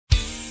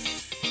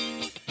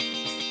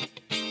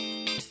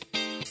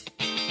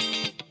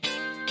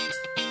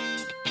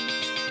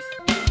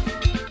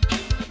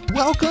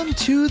Welcome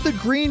to The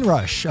Green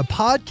Rush, a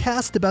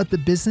podcast about the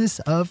business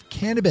of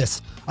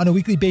cannabis. On a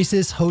weekly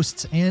basis,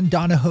 hosts Ann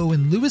Donahoe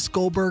and Louis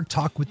Goldberg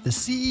talk with the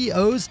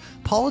CEOs,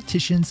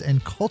 politicians,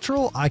 and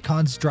cultural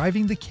icons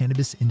driving the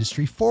cannabis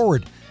industry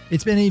forward.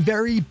 It's been a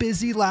very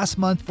busy last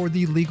month for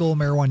the legal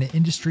marijuana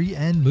industry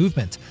and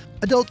movement.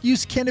 Adult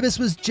use cannabis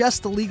was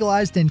just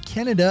legalized in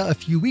Canada a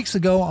few weeks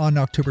ago on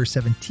October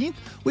 17th,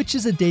 which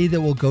is a day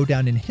that will go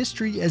down in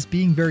history as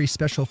being very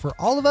special for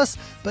all of us,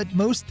 but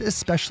most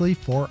especially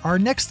for our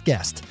next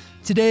guest.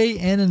 Today,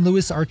 Ann and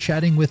Louis are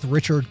chatting with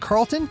Richard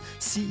Carleton,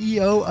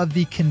 CEO of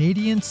the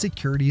Canadian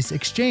Securities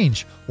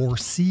Exchange, or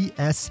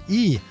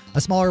CSE,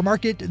 a smaller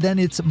market than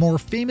its more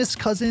famous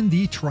cousin,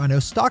 the Toronto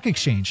Stock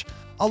Exchange.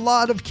 A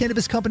lot of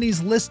cannabis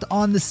companies list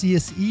on the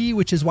CSE,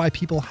 which is why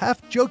people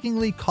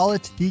half-jokingly call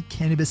it the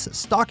Cannabis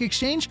Stock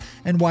Exchange,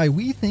 and why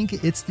we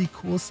think it's the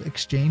coolest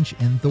exchange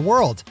in the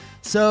world.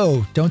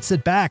 So don't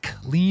sit back,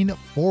 lean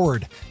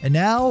forward. And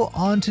now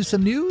on to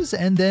some news,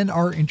 and then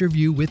our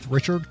interview with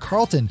Richard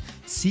Carleton,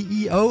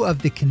 CEO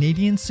of the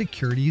Canadian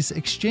Securities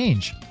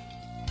Exchange.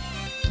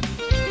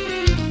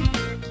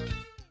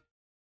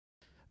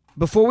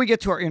 Before we get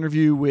to our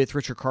interview with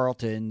Richard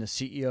Carleton, the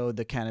CEO of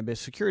the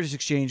Cannabis Securities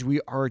Exchange, we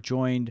are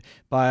joined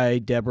by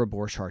Deborah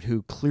Borchardt,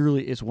 who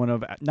clearly is one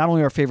of not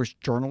only our favorite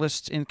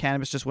journalists in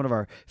cannabis, just one of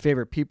our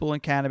favorite people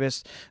in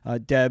cannabis.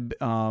 Deb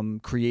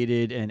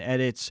created and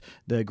edits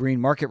the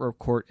Green Market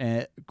Report,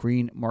 and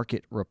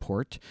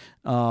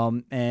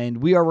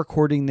we are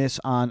recording this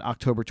on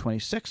October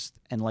 26th.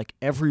 And like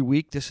every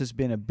week, this has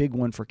been a big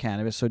one for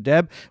cannabis. So,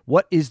 Deb,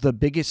 what is the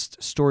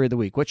biggest story of the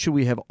week? What should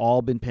we have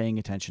all been paying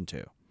attention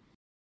to?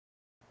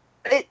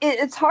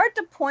 It's hard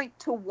to point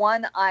to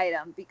one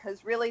item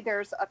because really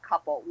there's a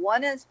couple.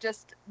 One is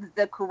just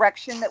the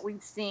correction that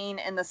we've seen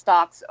in the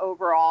stocks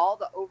overall.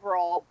 The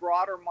overall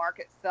broader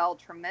market fell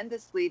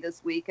tremendously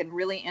this week and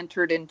really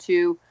entered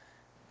into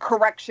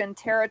correction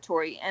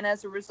territory. And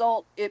as a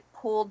result, it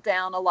pulled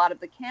down a lot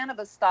of the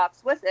cannabis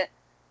stocks with it.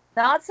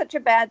 Not such a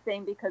bad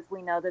thing because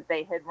we know that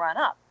they had run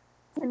up.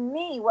 To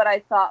me, what I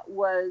thought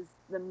was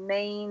the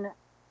main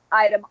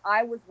item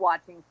I was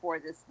watching for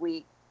this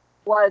week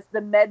was the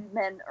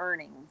MedMen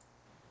earnings.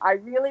 I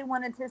really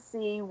wanted to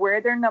see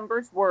where their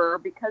numbers were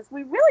because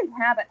we really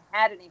haven't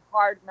had any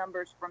hard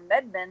numbers from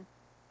MedMen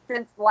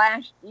since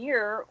last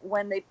year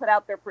when they put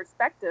out their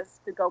prospectus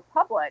to go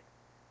public.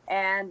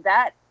 And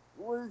that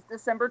was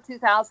December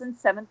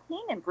 2017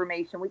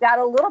 information. We got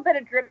a little bit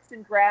of drips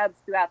and drabs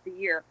throughout the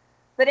year.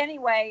 But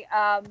anyway,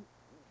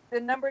 the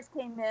numbers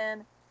came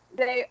in.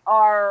 They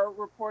are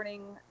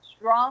reporting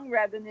strong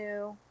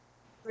revenue.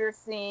 We're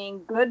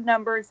seeing good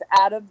numbers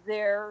out of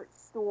their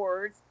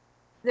stores.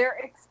 Their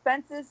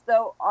expenses,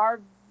 though, are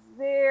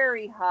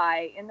very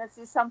high, and this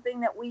is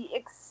something that we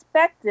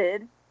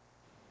expected.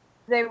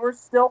 They were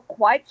still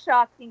quite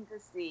shocking to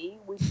see.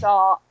 We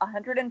saw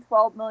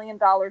 $112 million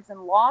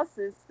in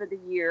losses for the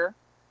year.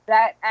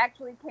 That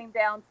actually came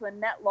down to a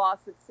net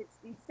loss of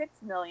 $66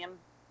 million.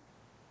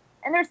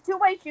 And there's two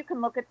ways you can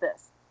look at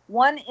this.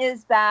 One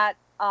is that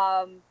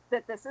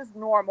that this is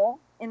normal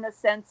in the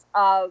sense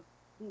of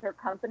these are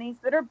companies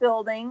that are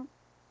building,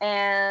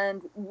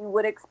 and you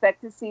would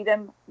expect to see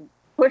them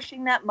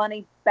pushing that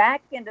money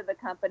back into the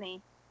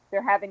company.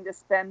 They're having to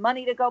spend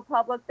money to go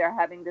public. They're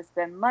having to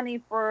spend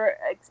money for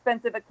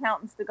expensive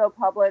accountants to go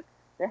public.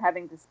 They're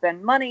having to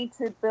spend money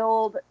to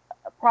build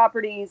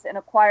properties and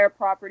acquire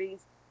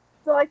properties.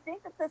 So I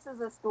think that this is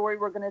a story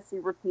we're going to see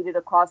repeated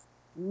across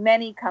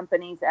many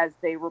companies as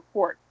they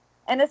report.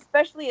 And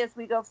especially as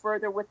we go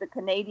further with the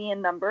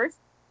Canadian numbers.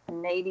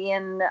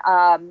 Canadian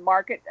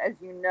market, as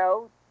you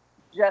know,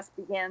 just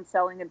began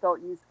selling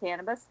adult use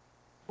cannabis.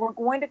 We're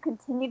going to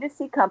continue to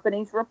see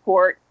companies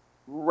report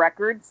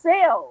record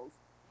sales.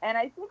 And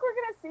I think we're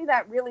going to see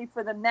that really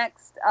for the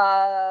next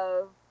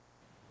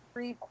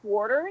 3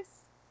 quarters.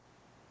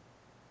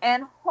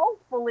 And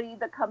hopefully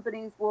the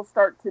companies will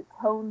start to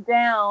tone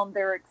down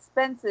their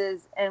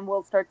expenses and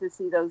we'll start to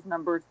see those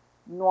numbers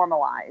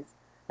normalize.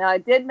 Now, I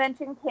did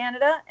mention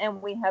Canada,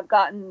 and we have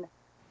gotten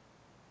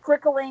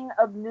trickling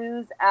of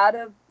news out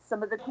of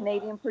some of the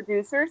Canadian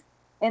producers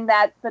in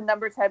that the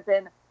numbers have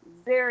been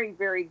very,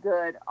 very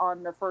good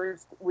on the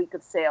first week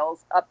of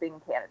sales up in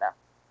Canada.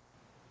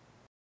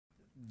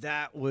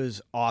 That was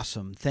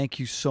awesome. Thank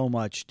you so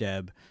much,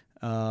 Deb.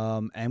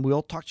 And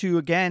we'll talk to you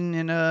again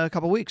in a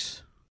couple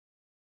weeks.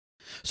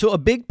 So a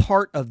big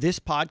part of this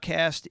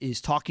podcast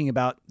is talking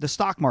about the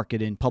stock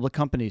market in public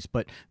companies,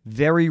 but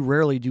very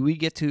rarely do we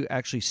get to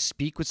actually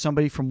speak with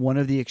somebody from one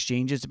of the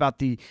exchanges about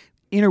the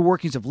inner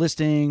workings of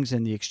listings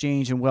and the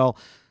exchange and, well,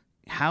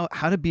 how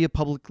to be a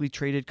publicly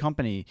traded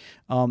company.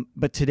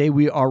 But today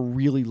we are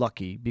really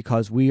lucky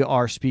because we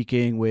are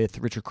speaking with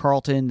Richard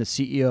Carleton, the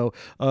CEO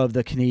of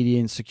the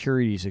Canadian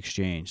Securities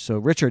Exchange. So,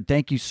 Richard,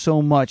 thank you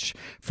so much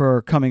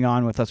for coming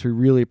on with us. We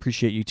really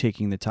appreciate you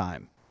taking the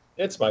time.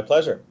 It's my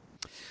pleasure.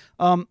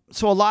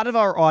 So a lot of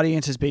our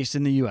audience is based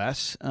in the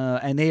U.S.,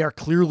 and they are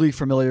clearly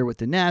familiar with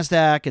the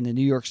Nasdaq and the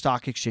New York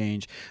Stock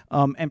Exchange.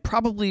 And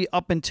probably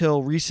up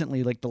until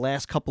recently, like the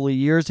last couple of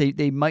years,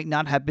 they might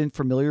not have been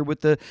familiar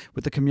with the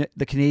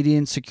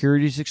Canadian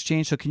Securities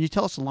Exchange. So can you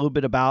tell us a little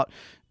bit about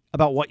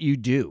what you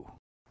do?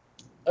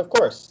 Of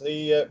course.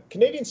 The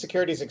Canadian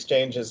Securities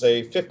Exchange is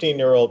a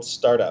 15-year-old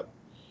startup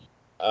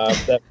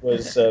that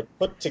was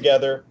put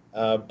together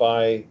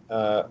by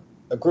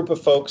a group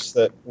of folks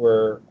that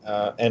were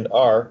and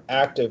are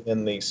active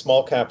in the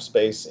small cap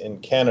space in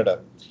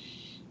Canada.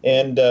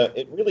 And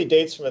it really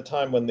dates from a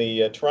time when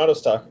the Toronto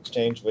Stock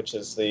Exchange, which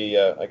is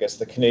I guess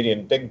the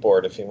Canadian big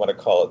board, if you want to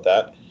call it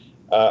that,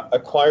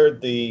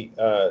 acquired the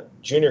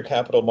junior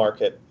capital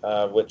market,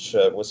 which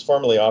was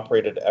formerly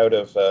operated out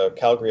of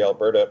Calgary,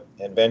 Alberta,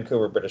 and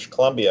Vancouver, British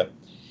Columbia.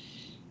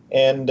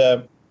 And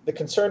the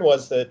concern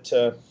was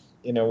that,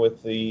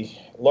 with the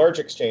large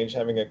exchange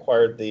having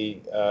acquired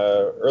the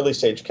early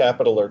stage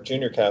capital or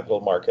junior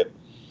capital market,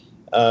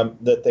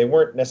 that they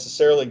weren't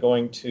necessarily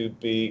going to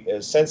be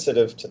as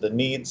sensitive to the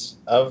needs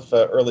of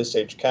early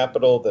stage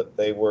capital, that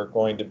they were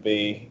going to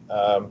be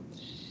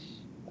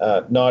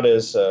not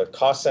as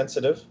cost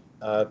sensitive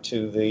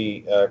to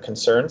the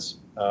concerns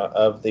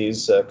of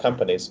these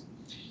companies.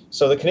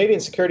 So the Canadian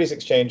Securities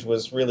Exchange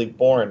was really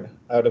born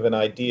out of an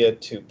idea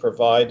to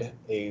provide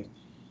a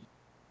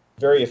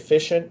very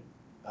efficient,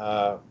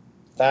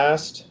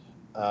 fast,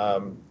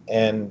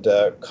 and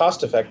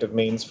cost-effective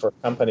means for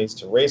companies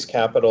to raise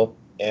capital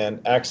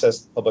and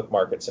access the public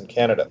markets in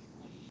Canada.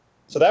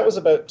 So that was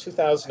about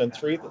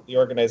 2003 that the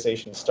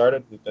organization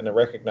started. We've been a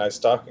recognized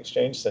stock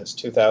exchange since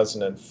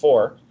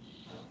 2004.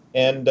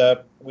 And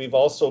we've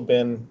also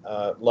been,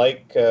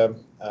 like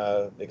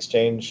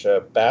exchange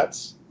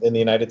BATS in the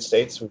United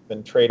States, we've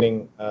been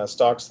trading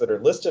stocks that are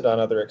listed on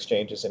other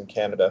exchanges in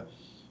Canada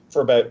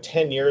for about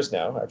 10 years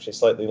now, actually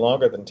slightly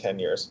longer than 10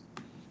 years.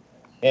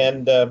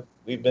 And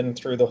we've been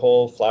through the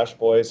whole Flash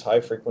Boys,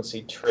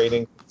 high-frequency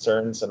trading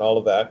concerns and all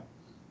of that.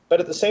 But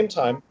at the same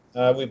time,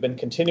 we've been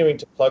continuing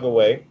to plug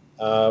away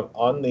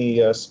on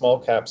the small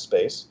cap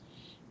space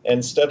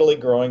and steadily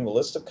growing the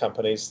list of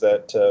companies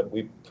that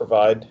we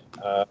provide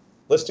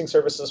listing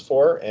services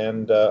for,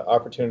 and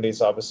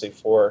opportunities, obviously,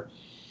 for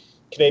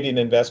Canadian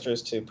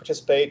investors to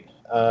participate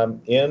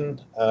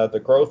in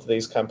the growth of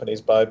these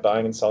companies by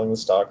buying and selling the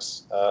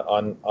stocks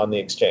on the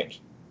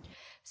exchange.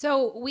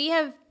 So we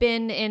have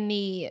been in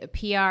the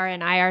PR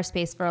and IR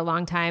space for a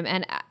long time,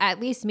 and at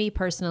least me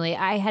personally,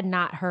 I had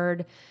not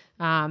heard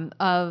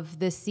of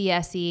the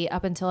CSE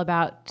up until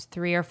about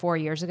 3 or 4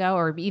 years ago,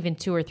 or even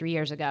 2 or 3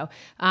 years ago.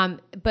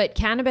 But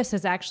cannabis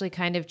has actually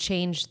kind of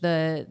changed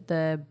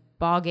the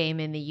ball game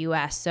in the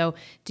U.S. So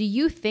do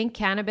you think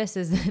cannabis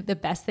is the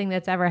best thing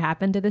that's ever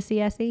happened to the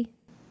CSE?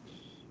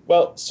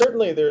 Well,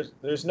 certainly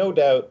there's no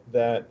doubt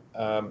that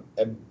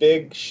a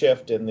big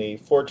shift in the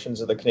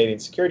fortunes of the Canadian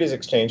Securities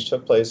Exchange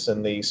took place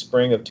in the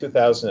spring of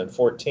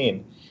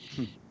 2014,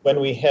 when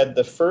we had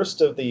the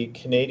first of the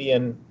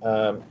Canadian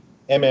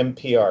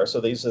MMPR, so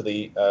these are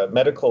the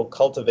medical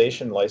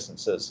cultivation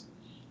licenses,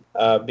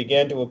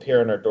 began to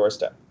appear on our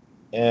doorstep.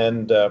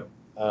 And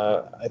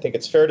I think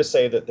it's fair to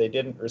say that they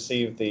didn't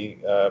receive the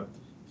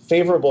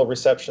favorable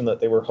reception that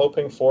they were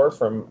hoping for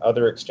from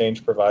other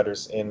exchange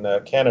providers in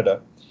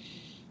Canada.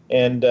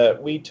 And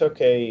we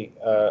took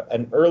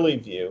an early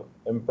view,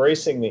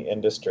 embracing the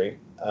industry,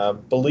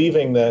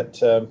 believing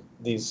that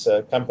these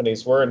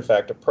companies were, in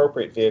fact,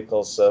 appropriate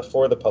vehicles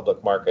for the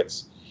public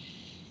markets.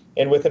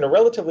 And within a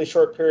relatively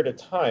short period of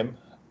time,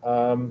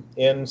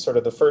 in sort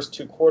of the first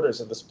 2 quarters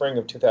of the spring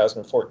of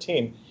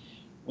 2014,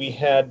 we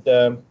had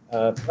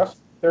roughly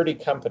 30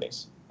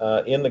 companies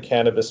in the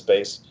cannabis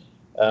space,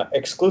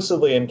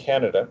 exclusively in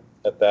Canada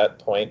at that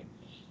point.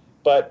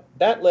 But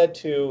that led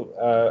to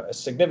a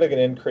significant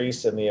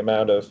increase in the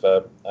amount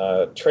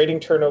of trading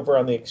turnover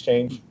on the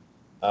exchange,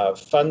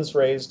 funds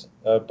raised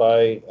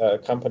by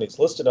companies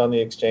listed on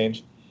the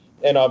exchange,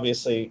 and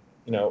obviously,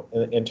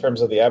 in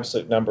terms of the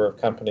absolute number of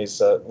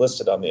companies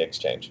listed on the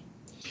exchange.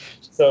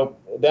 So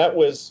that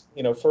was,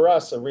 for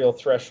us, a real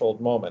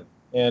threshold moment.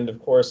 And of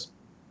course,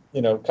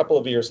 a couple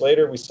of years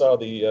later, we saw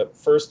the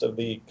first of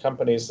the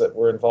companies that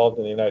were involved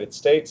in the United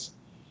States.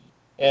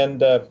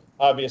 And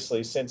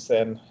obviously, since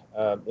then,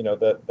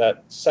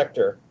 that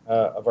sector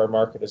of our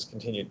market has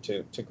continued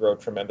to grow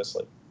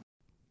tremendously.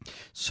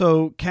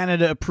 So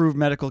Canada approved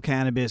medical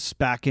cannabis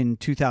back in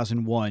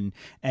 2001.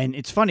 And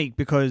it's funny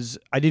because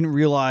I didn't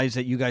realize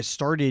that you guys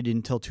started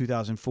until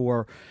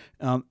 2004.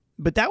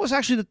 But that was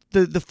actually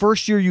the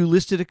first year you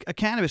listed a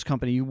cannabis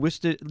company. You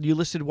listed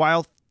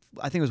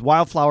I think it was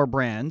Wildflower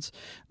Brands.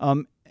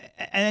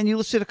 And you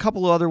listed a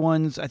couple of other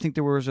ones. I think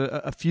there was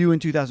a few in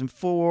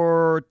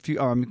 2004,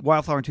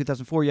 Wildflower in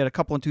 2004. You had a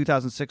couple in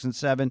 2006 and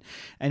 2007.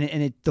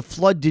 And the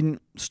flood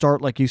didn't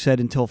start, like you said,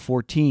 until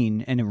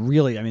 2014. And it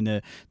really,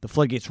 the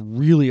floodgates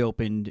really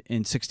opened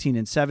in 2016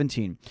 and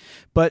 2017.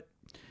 But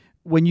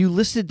when you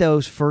listed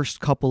those first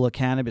couple of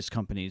cannabis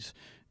companies,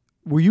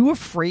 were you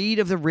afraid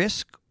of the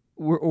risk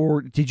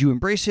or did you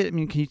embrace it? I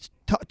mean, can you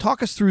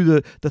talk us through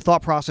the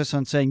thought process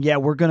on saying, yeah,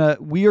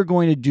 we are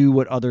going to do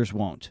what others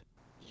won't?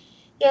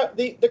 Yeah,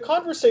 the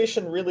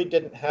conversation really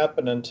didn't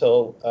happen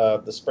until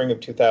the spring of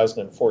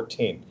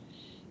 2014.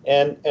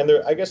 And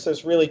there, I guess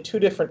there's really two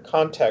different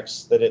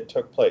contexts that it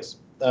took place.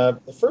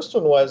 The first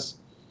one was,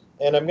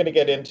 and I'm going to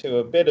get into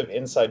a bit of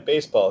inside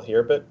baseball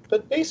here,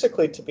 but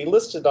basically to be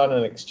listed on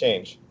an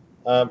exchange,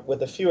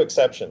 with a few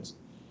exceptions,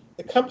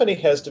 the company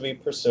has to be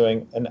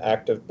pursuing an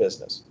active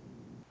business.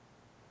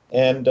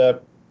 And,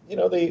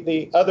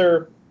 the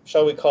other,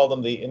 shall we call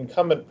them the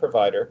incumbent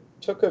provider,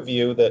 took a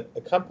view that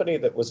a company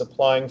that was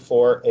applying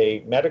for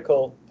a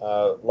medical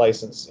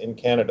license in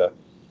Canada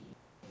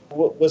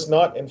was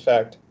not, in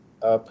fact,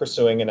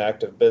 pursuing an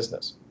active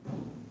business.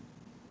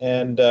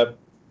 And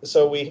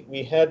so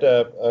we had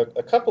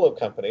a couple of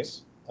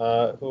companies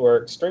who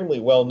are extremely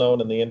well known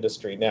in the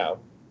industry now.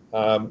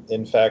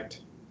 In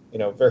fact,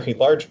 very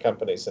large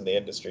companies in the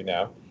industry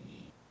now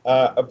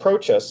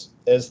approach us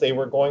as they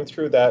were going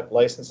through that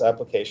license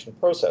application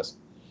process.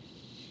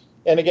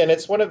 And again,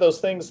 it's one of those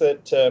things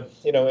that,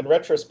 in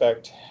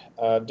retrospect,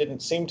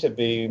 didn't seem to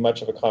be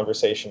much of a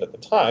conversation at the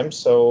time.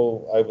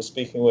 So I was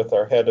speaking with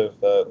our head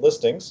of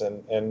listings,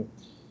 and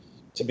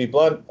to be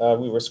blunt,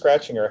 we were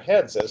scratching our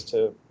heads as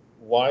to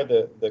why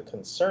the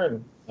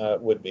concern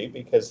would be,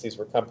 because these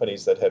were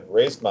companies that had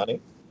raised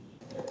money.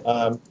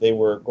 They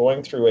were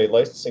going through a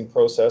licensing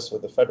process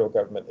with a federal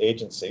government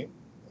agency.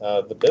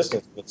 The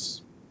business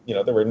was,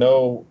 there were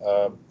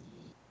no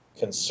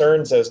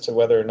concerns as to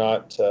whether or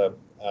not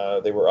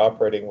they were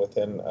operating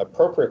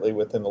appropriately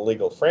within the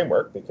legal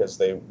framework, because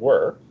they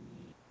were.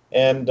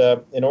 And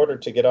in order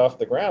to get off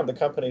the ground, the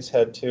companies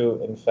had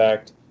to, in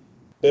fact,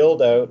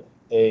 build out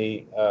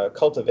a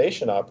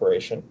cultivation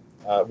operation,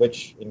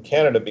 which in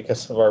Canada,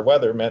 because of our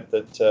weather, meant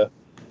that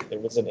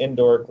it was an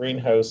indoor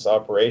greenhouse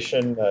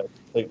operation,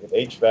 complete with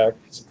HVAC,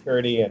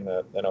 security, and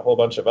a whole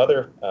bunch of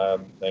other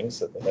things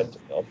that they had to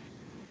build.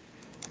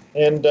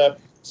 And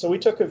so we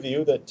took a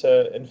view that,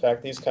 in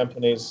fact, these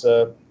companies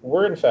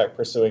were, in fact,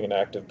 pursuing an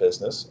active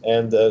business,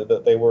 and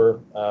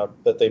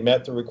that they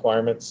met the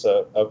requirements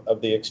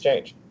of the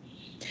exchange.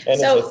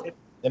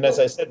 And as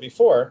I said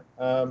before,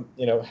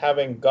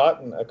 having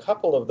gotten a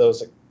couple of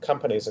those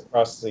companies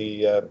across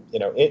the,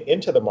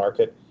 into the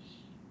market,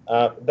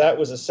 that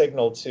was a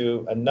signal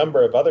to a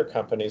number of other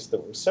companies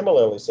that were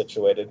similarly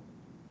situated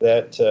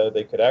that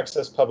they could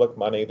access public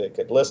money, they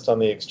could list on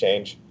the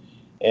exchange,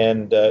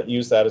 and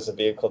use that as a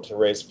vehicle to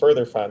raise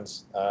further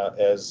funds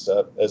as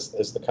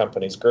the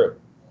companies grew.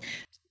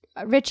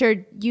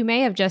 Richard, you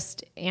may have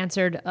just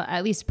answered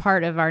at least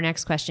part of our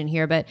next question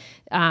here, but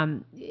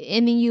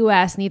in the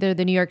U.S., neither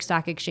the New York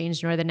Stock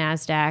Exchange nor the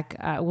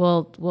Nasdaq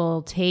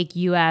will take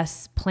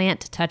U.S.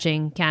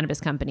 plant-touching cannabis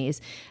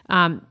companies.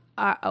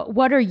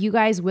 What are you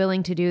guys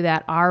willing to do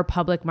that our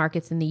public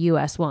markets in the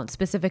U.S. won't?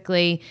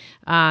 Specifically,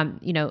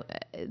 the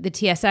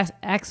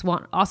TSX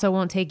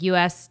won't take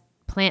U.S.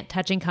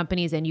 plant-touching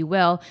companies, and you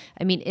will.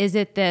 I mean, is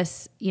it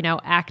this,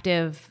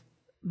 active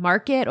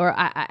market, or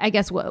I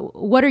guess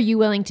what are you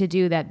willing to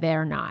do that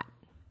they're not?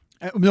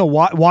 No,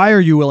 why are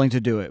you willing to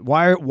do it?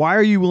 Why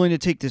are you willing to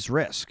take this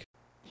risk?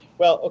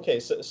 Well, okay,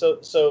 so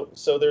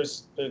there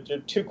are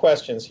two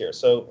questions here.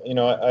 So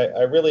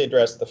I really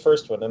addressed the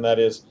first one, and that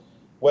is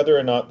whether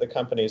or not the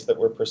companies that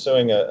were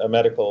pursuing a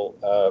medical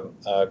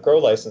grow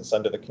license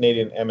under the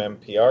Canadian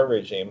MMPR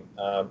regime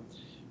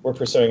were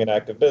pursuing an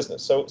active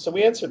business. So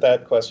we answered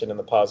that question in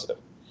the positive.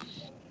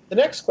 The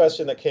next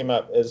question that came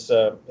up is,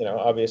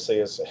 obviously,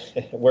 is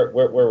where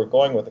we're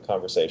going with the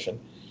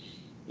conversation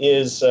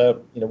is,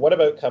 what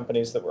about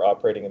companies that were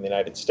operating in the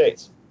United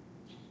States?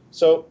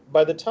 So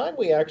by the time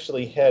we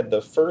actually had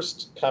the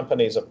first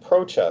companies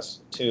approach us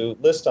to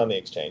list on the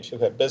exchange who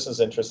had business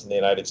interests in the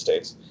United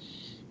States,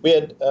 we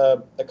had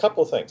a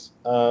couple of things.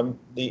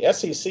 The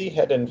SEC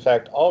had, in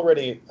fact,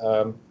 already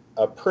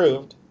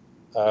approved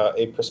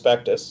a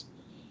prospectus,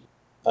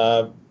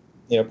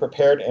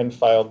 prepared and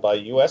filed by a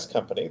U.S.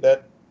 company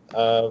that,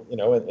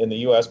 in the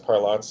U.S.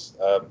 parlance,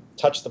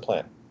 touched the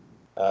plant,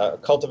 a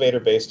cultivator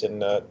based in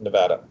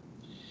Nevada.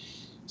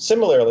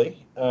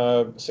 Similarly,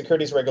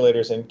 securities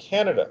regulators in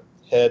Canada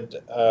had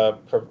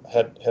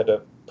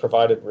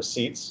provided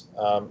receipts,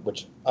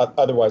 which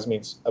otherwise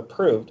means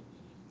approved,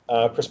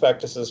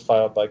 prospectuses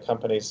filed by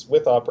companies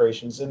with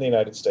operations in the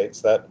United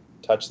States that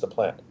touch the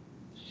plant.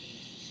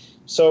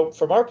 So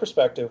from our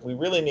perspective, we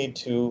really need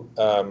to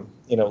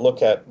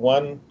look at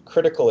one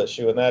critical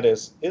issue, and that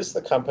is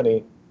the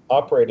company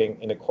operating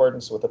in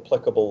accordance with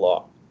applicable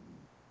law?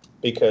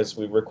 Because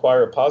we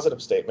require a positive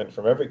statement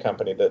from every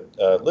company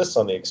that lists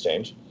on the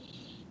exchange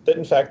that,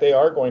 in fact, they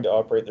are going to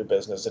operate their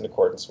business in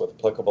accordance with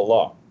applicable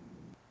law.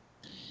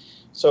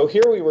 So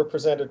here we were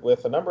presented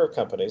with a number of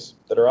companies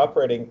that are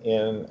operating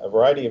in a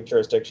variety of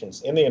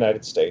jurisdictions in the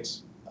United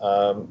States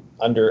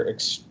under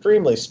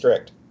extremely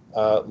strict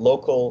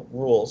local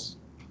rules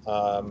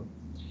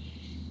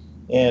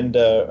and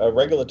a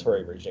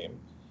regulatory regime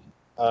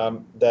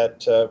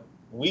that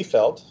we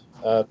felt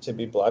to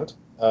be blunt,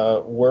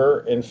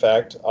 were in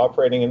fact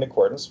operating in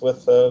accordance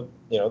with the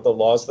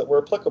laws that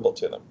were applicable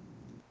to them.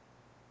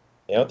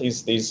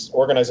 These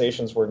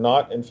organizations were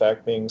not, in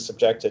fact, being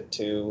subjected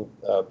to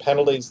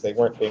penalties. They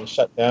weren't being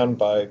shut down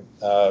by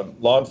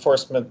law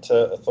enforcement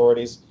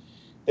authorities.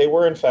 They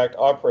were, in fact,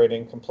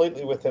 operating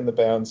completely within the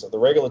bounds of the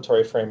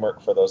regulatory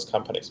framework for those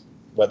companies,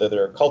 whether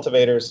they're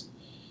cultivators,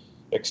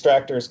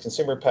 extractors,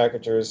 consumer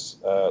packagers,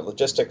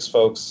 logistics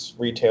folks,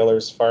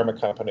 retailers, pharma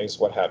companies,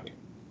 what have you.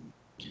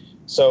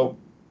 So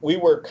we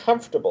were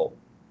comfortable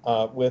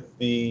with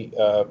the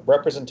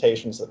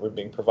representations that were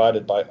being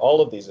provided by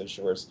all of these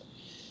issuers,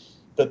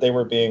 that they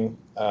were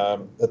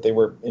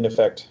in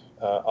effect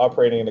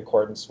operating in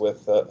accordance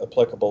with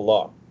applicable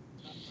law.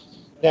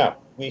 Now,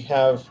 we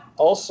have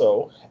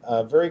also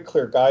very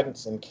clear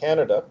guidance in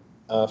Canada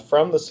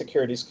from the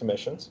securities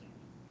commissions,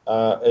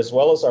 as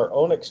well as our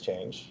own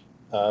exchange,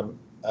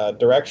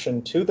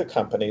 direction to the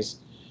companies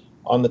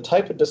on the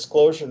type of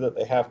disclosure that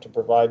they have to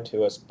provide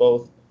to us,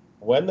 both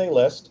when they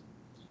list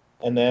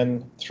and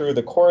then through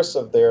the course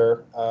of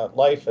their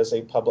life as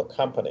a public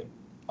company,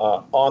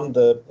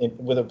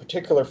 with a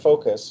particular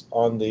focus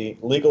on the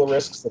legal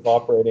risks of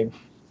operating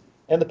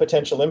and the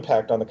potential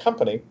impact on the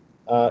company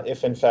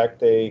if, in fact,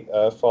 they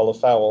fall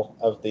afoul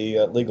of the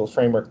legal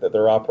framework that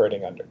they're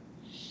operating under.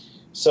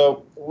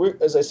 So,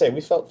 as I say,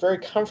 we felt very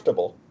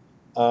comfortable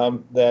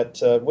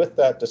that with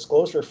that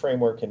disclosure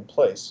framework in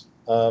place,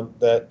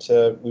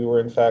 that we were,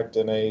 in fact,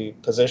 in a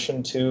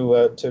position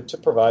to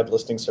provide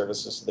listing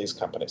services to these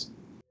companies.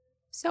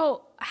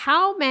 So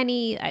how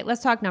many,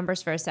 let's talk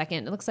numbers for a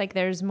second. It looks like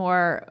there's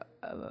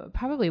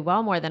probably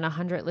well more than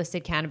 100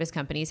 listed cannabis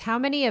companies. How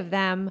many of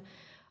them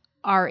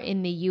are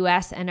in the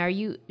U.S. and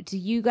do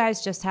you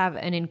guys just have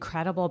an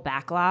incredible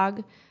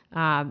backlog,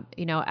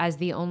 as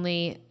the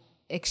only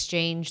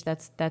exchange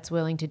that's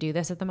willing to do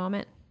this at the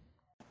moment?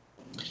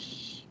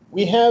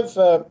 We have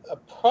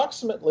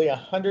approximately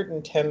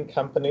 110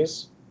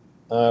 companies,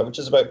 which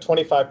is about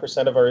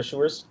 25% of our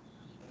issuers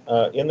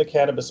in the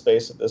cannabis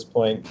space at this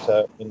point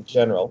in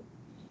general.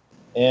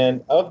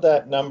 And of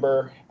that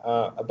number,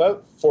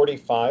 about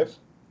 45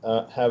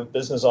 have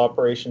business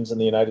operations in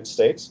the United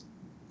States.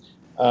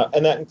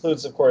 And that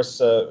includes, of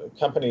course,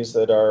 companies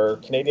that are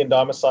Canadian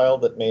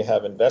domiciled that may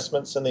have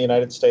investments in the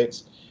United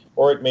States,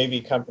 or it may be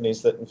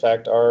companies that, in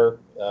fact, are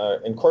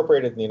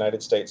incorporated in the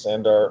United States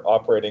and are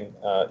operating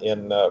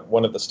in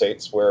one of the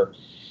states where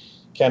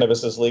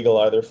cannabis is legal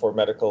either for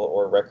medical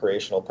or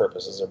recreational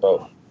purposes or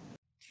both.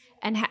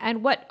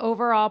 And what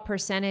overall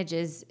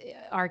percentages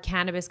are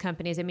cannabis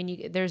companies? I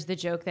mean, there's the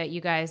joke that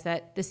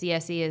that the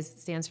CSE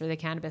stands for the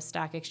Cannabis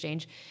Stock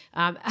Exchange.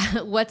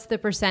 What's the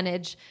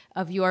percentage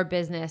of your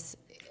business?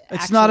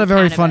 It's not a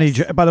very funny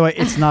joke. By the way,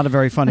 it's not a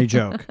very funny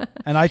joke.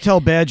 And I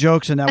tell bad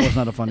jokes, and that was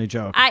not a funny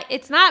joke.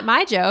 It's not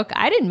my joke.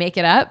 I didn't make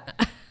it up.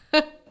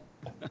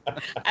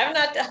 I'm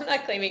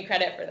not claiming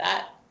credit for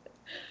that.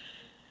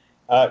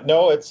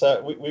 No, it's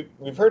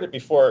we've heard it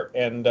before,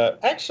 and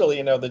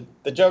actually,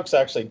 the jokes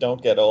actually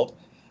don't get old.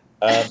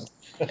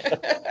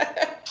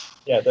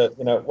 Yeah,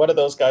 one of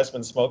those guys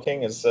been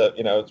smoking is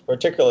it's a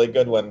particularly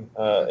good one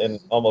in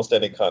almost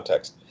any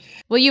context.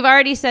 Well, you've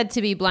already said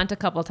to be blunt a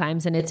couple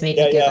times, and it's made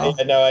me giggle.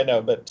 Yeah, I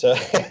know, but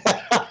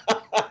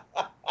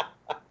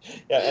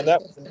yeah, and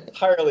that was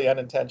entirely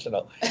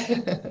unintentional.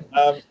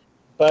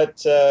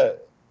 But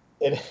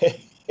in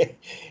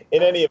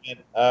any event,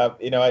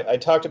 I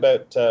talked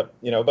about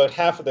about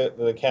half of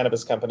the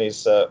cannabis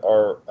companies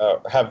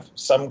have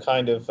some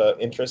kind of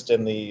interest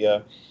in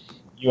the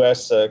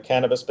U.S.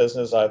 Cannabis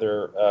business,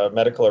 either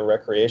medical or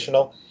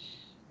recreational.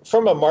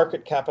 From a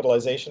market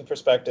capitalization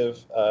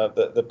perspective,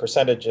 the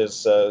percentage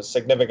is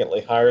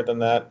significantly higher than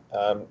that.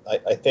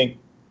 I think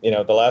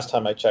the last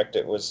time I checked,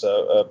 it was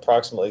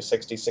approximately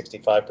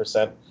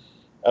 65%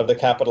 of the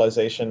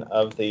capitalization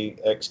of the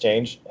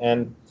exchange,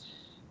 and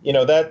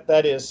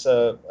that is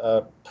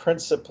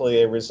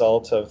principally a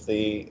result of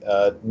the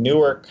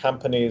newer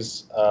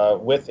companies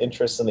with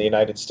interests in the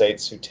United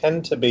States who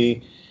tend to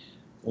be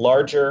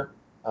larger,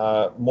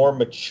 more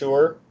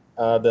mature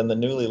than the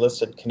newly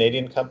listed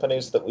Canadian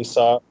companies that we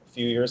saw a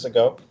few years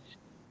ago.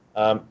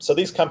 So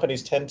these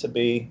companies tend to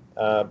be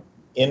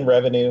in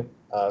revenue.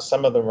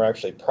 Some of them are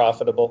actually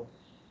profitable,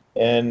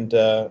 and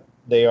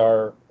they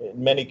are,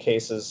 in many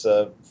cases,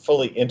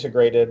 fully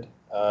integrated,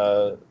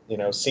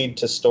 seed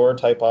to store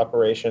type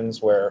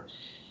operations where,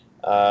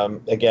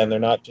 again, they're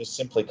not just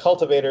simply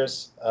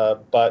cultivators,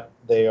 but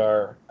they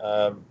are,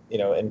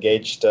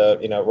 engaged,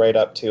 right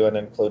up to and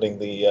including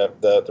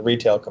the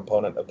retail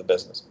component of the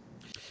business.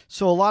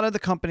 So a lot of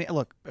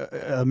the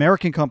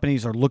American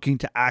companies are looking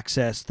to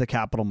access the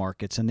capital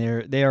markets, and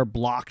they are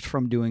blocked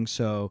from doing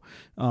so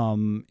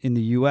in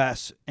the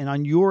U.S. And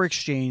on your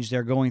exchange,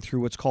 they're going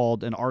through what's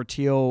called an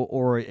RTO,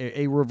 or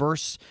a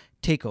reverse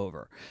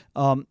takeover.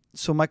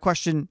 So my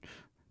question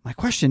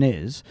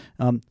is,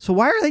 so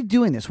why are they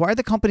doing this? Why are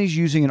the companies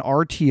using an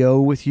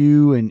RTO with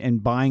you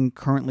and buying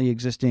currently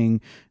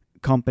existing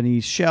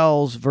companies'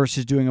 shells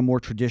versus doing a more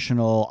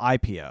traditional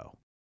IPO?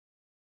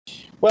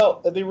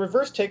 Well, the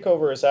reverse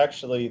takeover is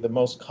actually the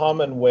most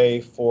common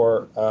way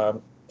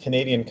for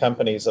Canadian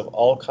companies of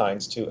all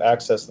kinds to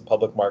access the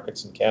public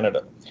markets in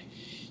Canada.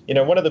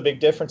 One of the big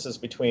differences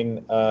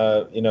between,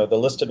 the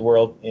listed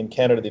world in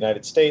Canada and the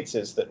United States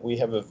is that we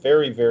have a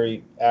very,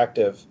 very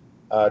active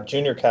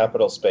junior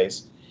capital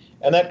space.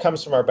 And that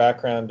comes from our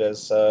background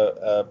as,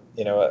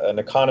 an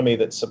economy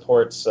that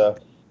supports a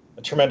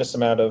tremendous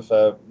amount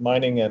of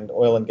mining and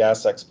oil and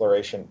gas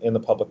exploration in the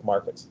public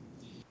markets.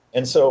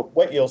 And so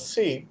what you'll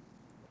see,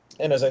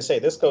 and as I say,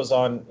 this goes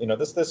on,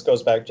 this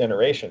goes back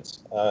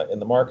generations in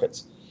the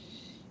markets,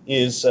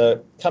 is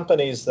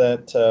companies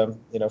that,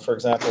 for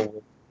example,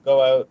 will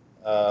go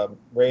out,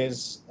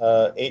 raise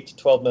 $8 to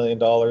 $12 million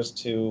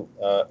to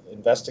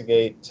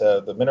investigate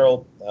the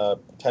mineral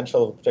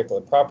potential of a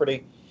particular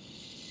property.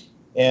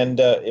 And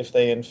if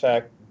they, in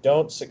fact,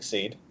 don't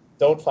succeed,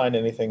 don't find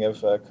anything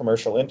of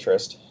commercial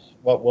interest,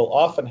 what will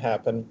often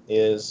happen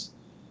is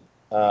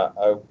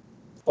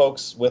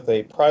folks with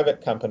a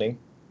private company,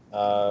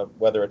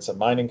 whether it's a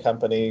mining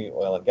company,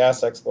 oil and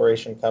gas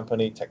exploration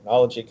company,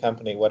 technology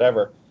company,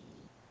 whatever,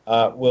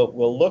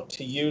 will look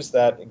to use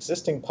that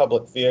existing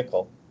public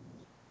vehicle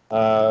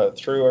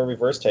through a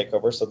reverse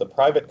takeover. So the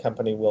private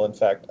company will, in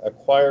fact,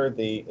 acquire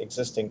the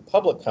existing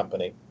public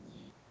company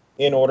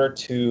in order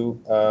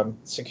to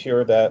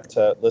secure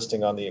that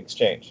listing on the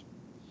exchange.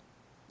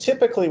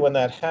 Typically, when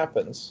that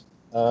happens,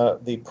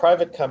 the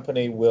private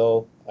company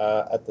will,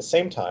 at the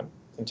same time,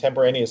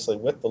 contemporaneously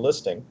with the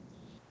listing,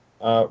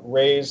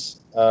 raise,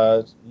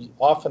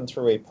 often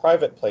through a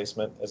private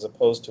placement as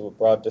opposed to a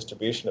broad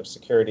distribution of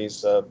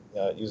securities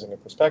using a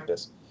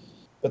prospectus.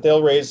 But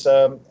they'll raise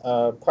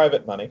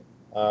private money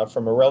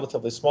from a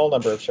relatively small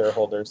number of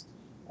shareholders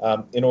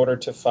in order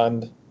to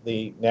fund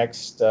the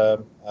next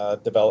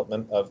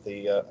development of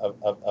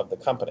the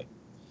company.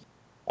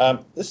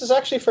 This is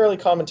actually a fairly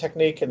common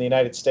technique in the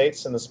United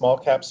States in the small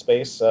cap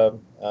space.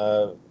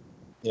 The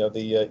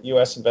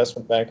U.S.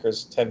 investment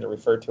bankers tend to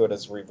refer to it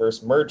as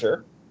reverse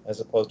merger as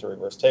opposed to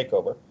reverse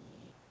takeover.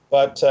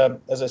 But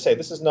as I say,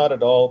 this is not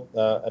at all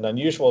an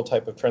unusual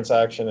type of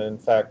transaction. And in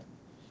fact,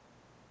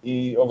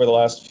 over the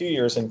last few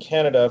years in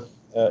Canada,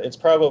 it's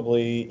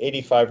probably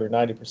 85 or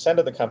 90%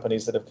 of the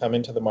companies that have come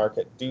into the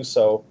market do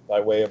so by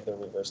way of the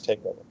reverse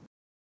takeover.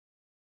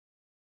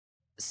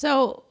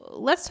 So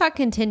let's talk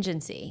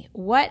contingency.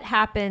 What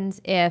happens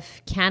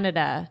if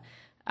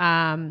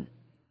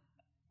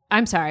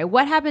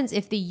what happens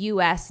if the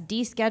U.S.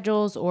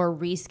 deschedules or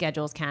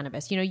reschedules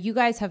cannabis? You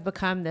guys have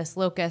become this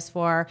locus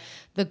for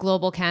the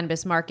global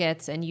cannabis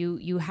markets, and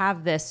you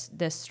have this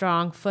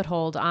strong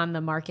foothold on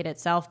the market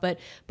itself. But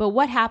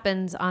what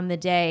happens on the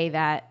day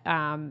that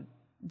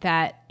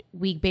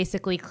we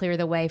basically clear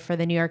the way for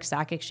the New York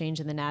Stock Exchange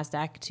and the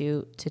Nasdaq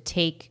to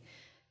take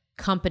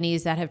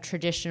companies that have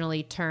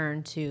traditionally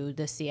turned to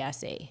the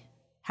CSE?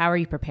 How are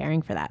you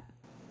preparing for that?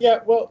 Yeah,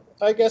 well,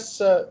 I guess,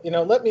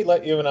 let me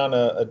let you in on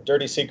a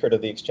dirty secret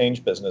of the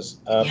exchange business.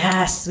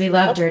 Yes, we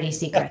love dirty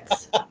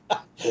secrets.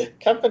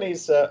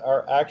 Companies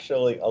are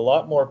actually a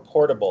lot more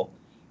portable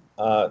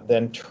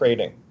than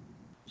trading.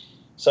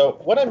 So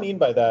what I mean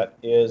by that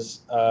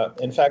is,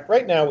 in fact,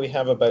 right now we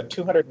have about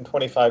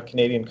 225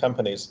 Canadian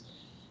companies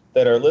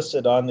that are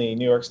listed on the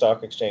New York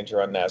Stock Exchange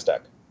or on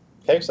Nasdaq.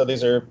 Okay, so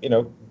these are,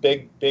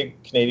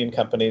 big Canadian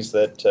companies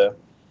that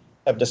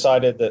have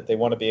decided that they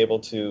want to be able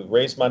to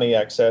raise money,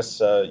 access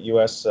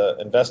U.S.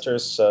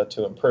 investors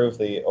to improve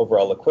the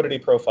overall liquidity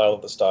profile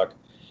of the stock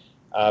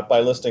by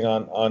listing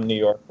on New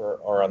York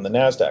or on the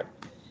Nasdaq.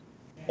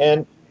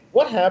 And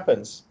what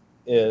happens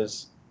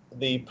is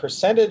the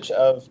percentage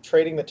of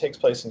trading that takes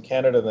place in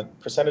Canada and the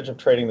percentage of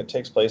trading that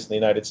takes place in the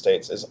United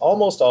States is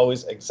almost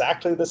always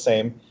exactly the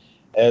same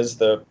as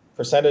the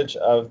percentage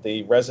of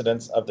the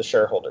residents of the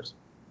shareholders.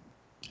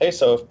 Okay,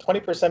 so if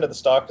 20% of the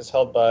stock is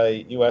held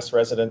by U.S.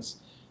 residents,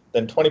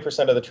 then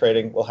 20% of the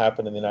trading will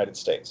happen in the United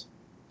States.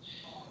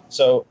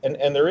 So,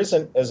 and there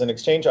isn't, as an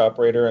exchange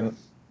operator, and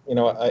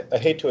I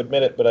hate to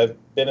admit it, but I've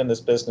been in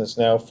this business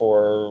now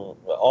for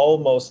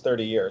almost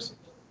 30 years.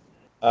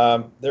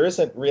 There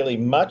isn't really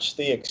much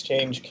the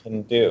exchange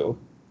can do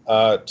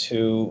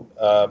to,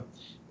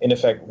 in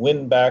effect,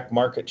 win back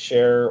market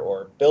share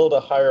or build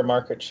a higher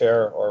market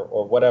share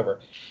or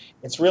whatever.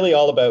 It's really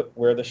all about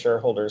where the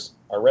shareholders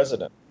are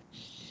resident.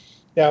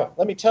 Now,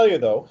 let me tell you,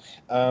 though,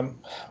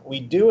 we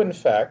do, in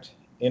fact,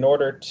 in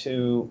order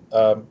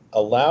to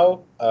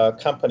allow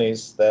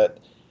companies that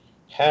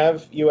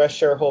have U.S.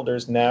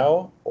 shareholders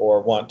now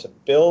or want to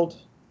build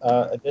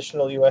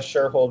additional U.S.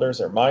 shareholders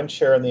or mind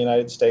share in the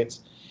United States,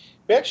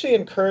 we actually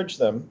encourage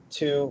them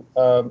to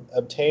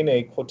obtain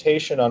a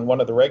quotation on one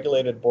of the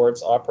regulated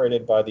boards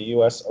operated by the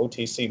U.S.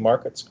 OTC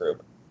Markets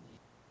Group,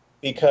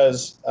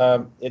 because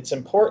it's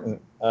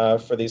important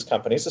for these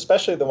companies,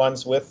 especially the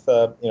ones with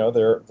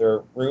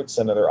their roots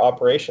and their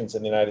operations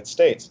in the United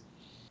States,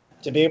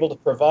 to be able to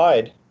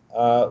provide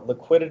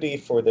liquidity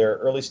for their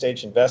early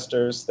stage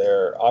investors,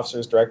 their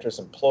officers, directors,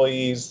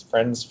 employees,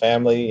 friends,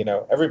 family,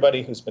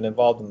 everybody who's been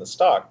involved in the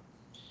stock,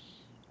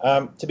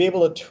 to be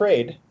able to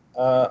trade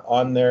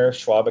on their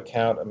Schwab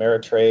account,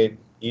 Ameritrade,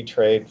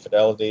 E-Trade,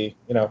 Fidelity,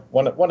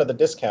 one of the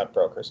discount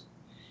brokers.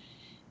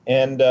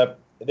 And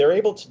they're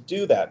able to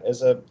do that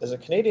as a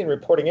Canadian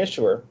reporting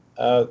issuer.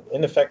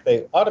 In effect,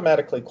 they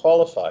automatically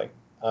qualify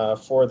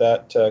for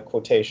that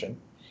quotation.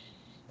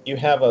 You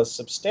have a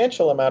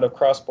substantial amount of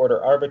cross-border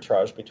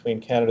arbitrage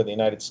between Canada and the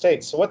United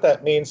States. So what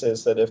that means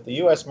is that if the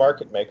U.S.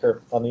 market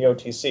maker on the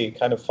OTC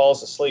kind of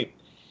falls asleep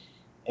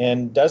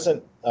and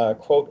doesn't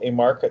quote a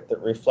market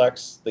that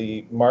reflects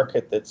the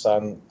market that's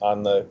on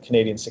the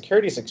Canadian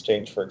Securities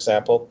Exchange, for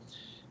example,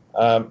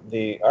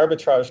 the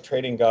arbitrage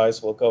trading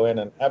guys will go in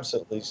and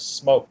absolutely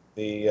smoke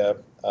the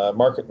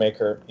market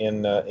maker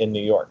in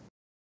New York.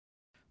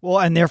 Well,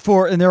 and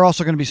they're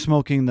also going to be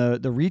smoking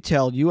the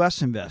retail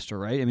U.S. investor,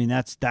 right? I mean,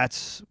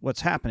 that's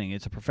what's happening.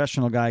 It's a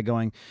professional guy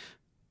going,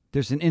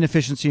 there's an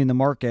inefficiency in the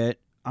market,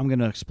 I'm going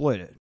to exploit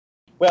it.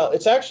 Well,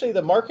 it's actually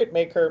the market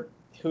maker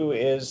who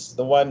is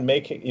the one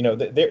making,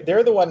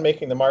 they're the one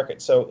making the market.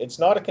 So it's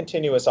not a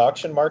continuous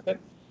auction market.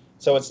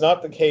 So it's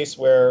not the case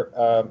where,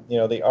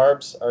 the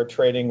ARBs are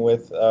trading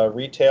with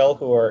retail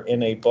who are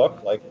in a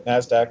book like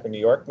Nasdaq or New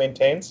York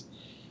maintains.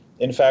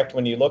 In fact,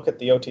 when you look at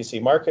the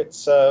OTC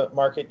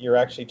market, you're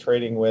actually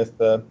trading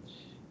with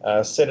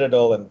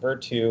Citadel and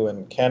Virtu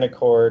and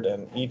Canaccord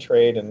and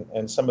E-Trade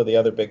and some of the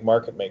other big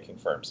market-making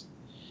firms.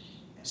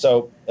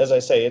 So, as I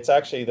say, it's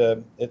actually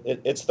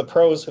it's the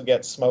pros who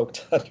get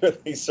smoked under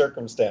these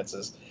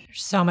circumstances.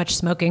 There's so much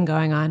smoking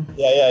going on.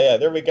 Yeah.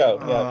 There we go.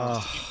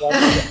 Yeah.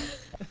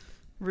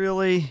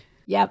 Really?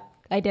 Yep,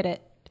 I did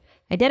it.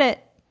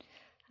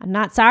 I'm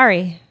not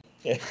sorry.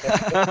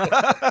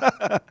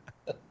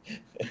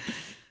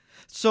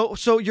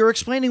 So you're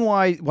explaining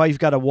why you've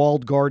got a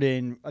walled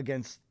garden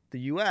against the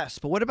U.S.,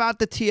 but what about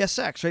the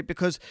TSX, right?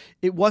 Because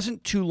it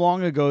wasn't too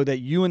long ago that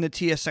you and the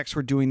TSX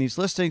were doing these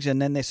listings,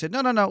 and then they said,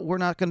 no, we're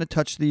not going to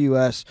touch the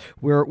U.S.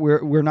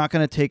 We're not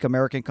going to take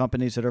American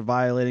companies that are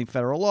violating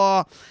federal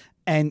law,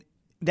 and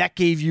that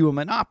gave you a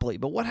monopoly.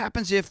 But what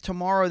happens if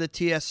tomorrow the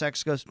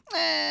TSX goes,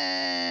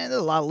 there's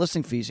a lot of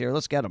listing fees here,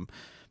 let's get them?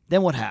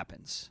 Then what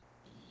happens?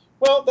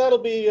 Well, that'll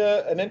be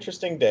an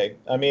interesting day.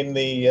 I mean,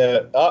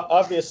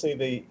 obviously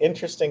the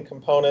interesting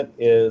component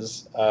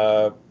is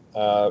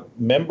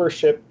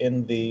membership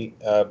in the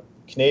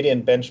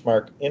Canadian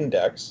Benchmark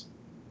Index.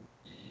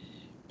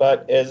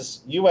 But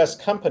as U.S.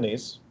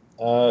 companies,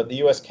 the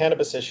U.S.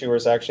 cannabis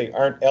issuers actually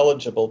aren't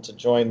eligible to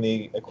join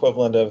the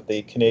equivalent of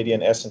the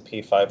Canadian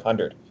S&P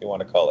 500, if you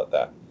want to call it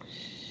that.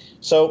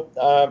 So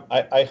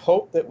I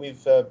hope that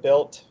we've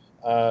built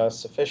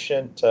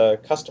sufficient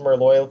customer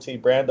loyalty,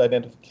 brand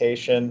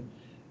identification,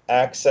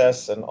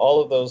 access, and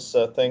all of those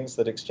things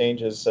that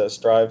exchanges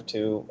strive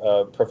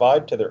to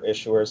provide to their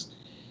issuers.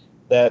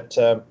 That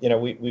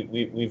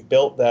we've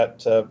built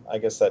that I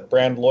guess that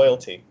brand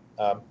loyalty.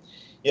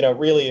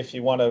 Really, if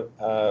you want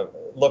to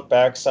look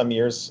back some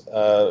years,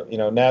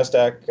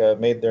 Nasdaq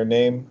made their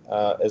name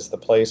as the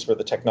place where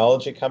the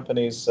technology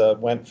companies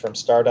went from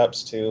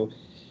startups to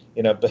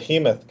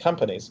behemoth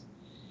companies.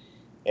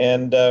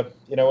 And,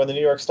 when the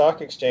New York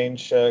Stock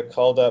Exchange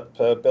called up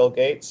Bill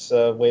Gates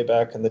way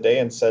back in the day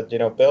and said,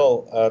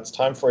 Bill, it's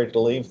time for you to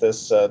leave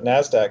this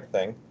NASDAQ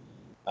thing,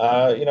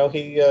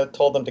 he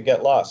told them to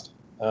get lost.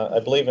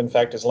 I believe, in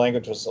fact, his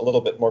language was a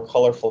little bit more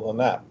colorful than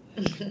that.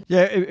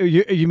 Yeah,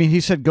 you mean he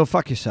said, go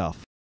fuck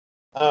yourself?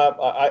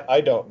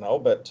 I don't know,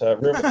 but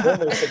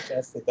rumors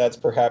suggest that that's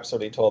perhaps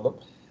what he told them.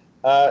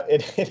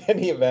 In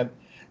any event,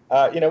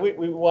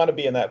 we want to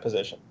be in that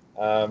position.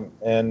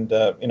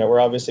 We're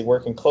obviously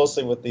working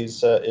closely with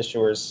these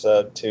issuers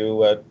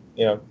to,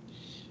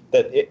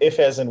 that if,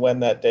 as and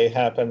when that day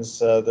happens,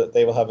 that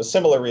they will have a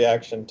similar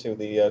reaction to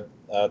the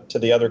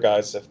other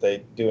guys if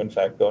they do, in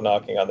fact, go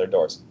knocking on their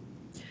doors.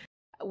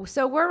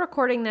 So we're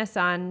recording this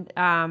on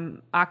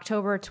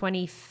October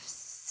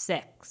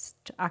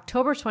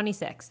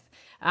 26th.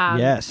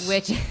 Yes.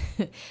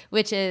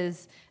 Which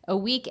is a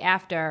week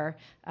after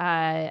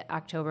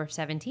October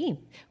 17th,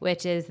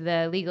 which is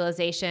the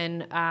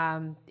legalization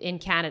in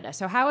Canada.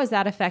 So how has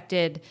that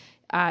affected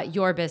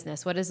your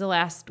business? What has the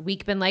last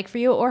week been like for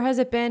you, or has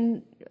it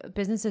been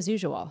business as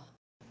usual?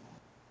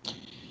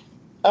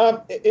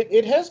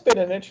 It has been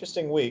an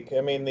interesting week.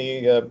 I mean,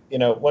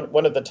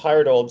 one of the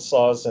tired old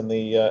saws in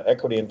the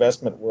equity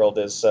investment world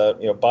is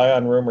buy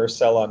on rumor,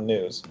 sell on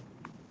news,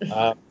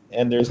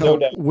 and there's no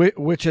doubt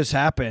which has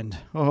happened.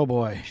 Oh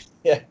boy.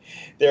 Yeah,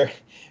 there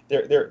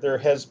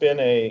has been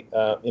a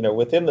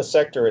within the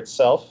sector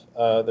itself.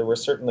 There were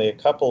certainly a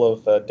couple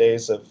of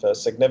days of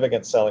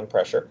significant selling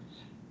pressure.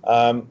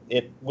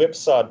 It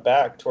whipsawed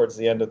back towards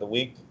the end of the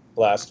week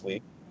last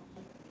week.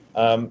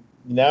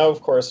 Now,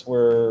 of course,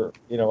 we're,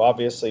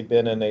 obviously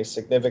been in a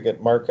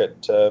significant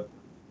market. I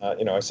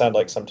sound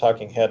like some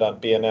talking head on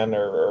BNN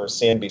or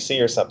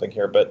CNBC or something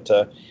here, but,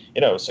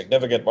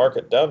 significant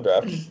market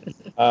downdraft.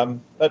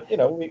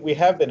 But, we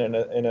have been in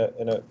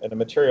a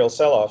material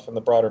sell-off in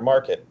the broader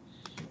market.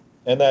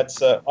 And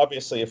that's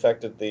obviously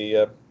affected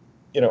the,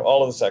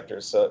 all of the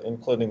sectors,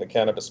 including the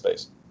cannabis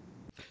space.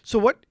 So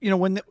what,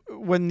 when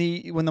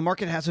the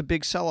market has a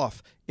big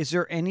sell-off, is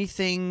there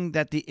anything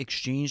that the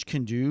exchange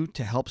can do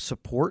to help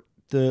support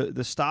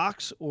the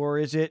stocks, or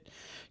is it,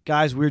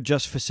 guys, we're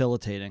just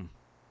facilitating?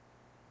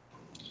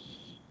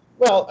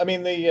 Well, I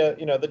mean,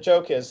 the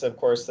joke is, of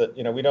course, that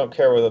we don't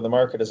care whether the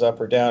market is up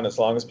or down as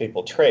long as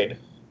people trade.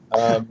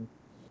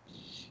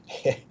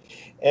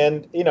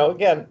 And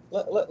again,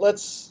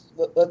 let's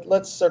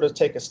sort of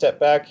take a step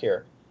back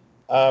here.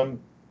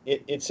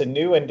 It's a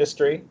new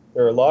industry.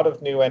 There are a lot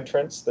of new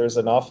entrants. There's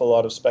an awful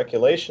lot of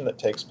speculation that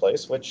takes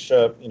place, which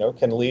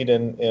can lead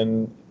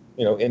in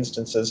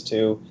instances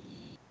to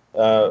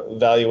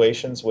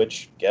valuations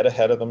which get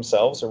ahead of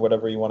themselves, or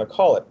whatever you want to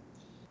call it.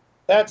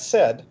 That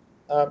said,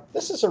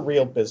 this is a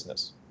real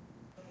business.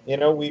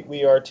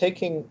 We are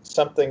taking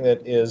something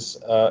that is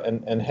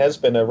and has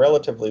been a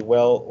relatively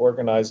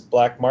well-organized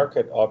black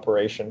market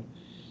operation,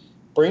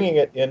 bringing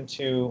it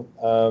into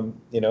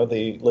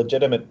the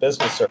legitimate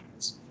business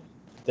circuits.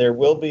 There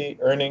will be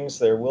earnings,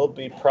 there will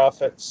be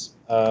profits,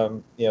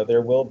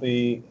 there will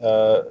be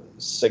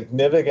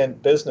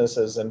significant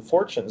businesses and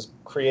fortunes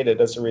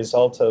created as a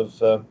result of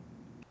the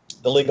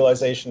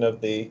legalization of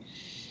the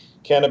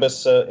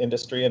cannabis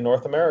industry in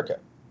North America.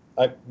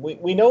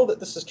 We know that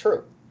this is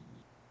true.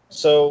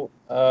 So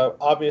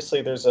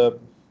obviously, there's a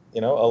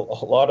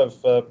lot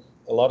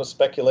of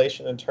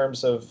speculation in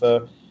terms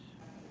of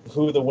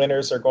who the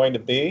winners are going to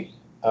be,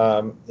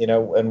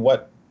 and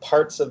what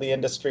parts of the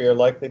industry are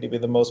likely to be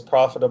the most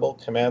profitable,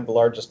 command the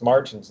largest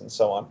margins, and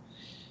so on.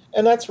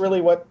 And that's really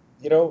what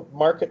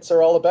markets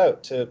are all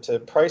about: to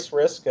price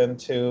risk and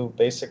to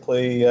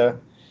basically,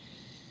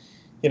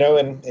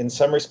 in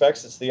some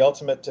respects, it's the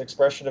ultimate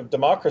expression of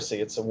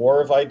democracy. It's a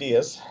war of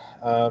ideas.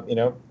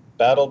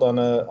 Battled on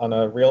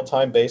a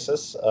real-time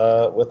basis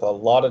with a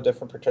lot of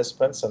different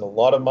participants and a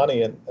lot of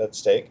money at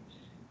stake,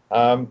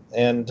 and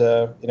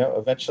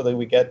eventually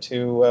we get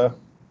to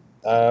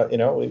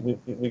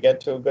we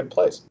get to a good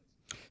place.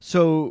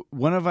 So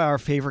one of our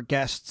favorite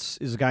guests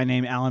is a guy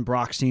named Alan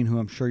Brochstein, who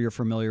I'm sure you're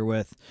familiar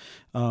with,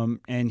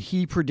 and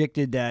he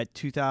predicted that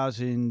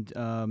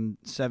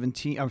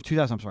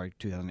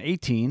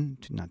 2018,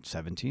 not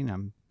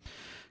 17.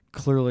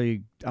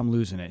 I'm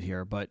losing it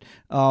here, but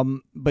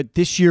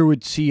this year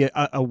would see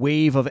a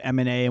wave of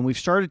M&A, and we've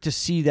started to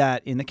see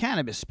that in the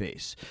cannabis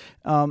space.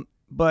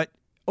 But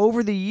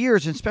over the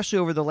years, and especially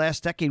over the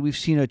last decade, we've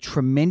seen a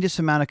tremendous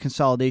amount of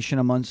consolidation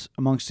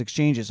amongst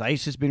exchanges.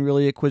 ICE has been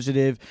really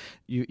acquisitive.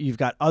 You've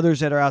got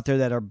others that are out there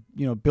that are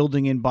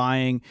building and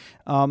buying.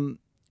 The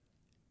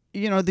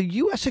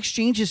U.S.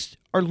 exchanges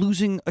are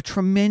losing a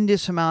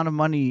tremendous amount of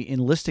money in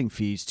listing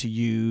fees to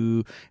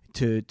you,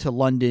 to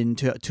London,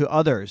 to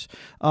others.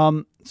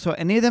 So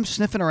any of them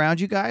sniffing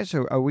around you guys?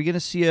 Are we going to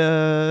see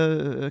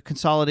a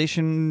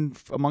consolidation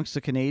amongst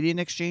the Canadian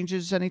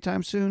exchanges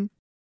anytime soon?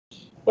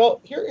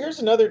 Well, here's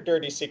another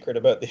dirty secret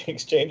about the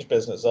exchange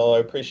business, although I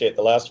appreciate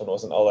the last one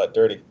wasn't all that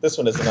dirty. This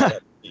one isn't all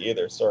that dirty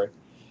either, sorry.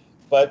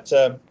 But,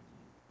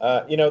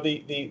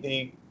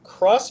 the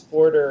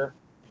cross-border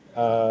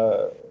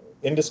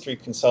industry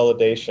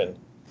consolidation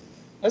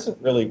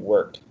hasn't really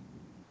worked.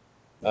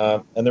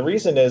 And the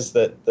reason is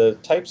that the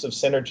types of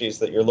synergies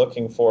that you're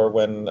looking for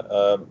when,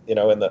 in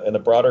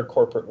the broader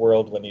corporate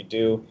world, when you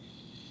do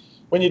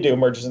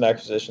mergers and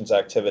acquisitions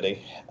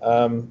activity,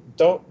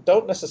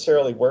 don't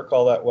necessarily work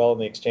all that well in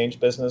the exchange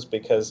business,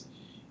 because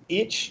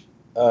each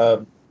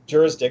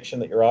jurisdiction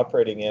that you're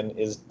operating in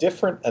is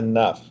different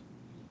enough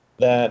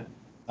that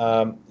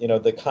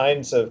the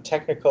kinds of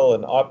technical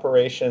and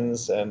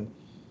operations and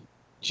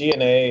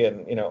G&A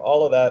and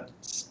all of that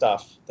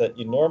stuff that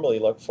you normally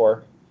look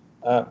for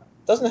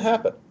doesn't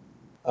happen.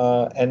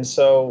 And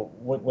so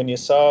when you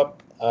saw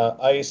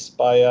ICE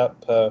buy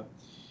up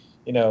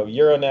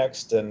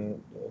Euronext,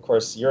 and of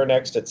course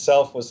Euronext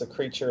itself was a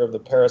creature of the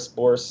Paris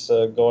Bourse,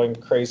 going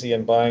crazy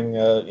and buying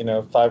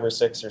 5 or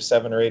 6 or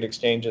 7 or 8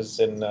 exchanges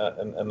in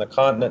the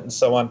continent and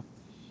so on.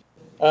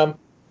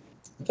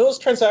 Those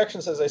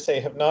transactions, as I say,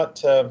 have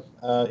not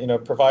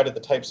provided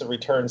the types of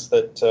returns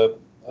that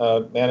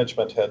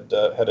management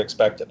had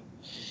expected.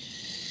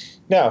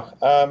 Now,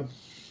 our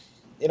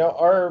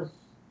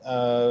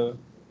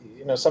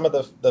some of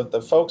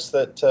the folks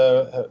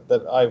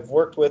that I've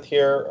worked with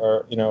here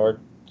are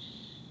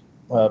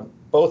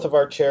both of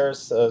our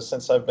chairs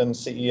since I've been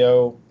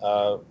CEO,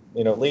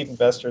 lead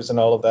investors and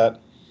all of that.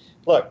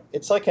 Look,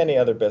 it's like any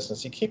other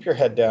business. You keep your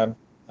head down.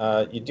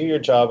 You do your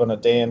job on a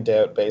day in, day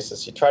out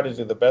basis. You try to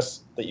do the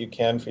best that you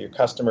can for your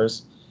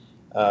customers,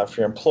 for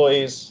your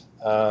employees.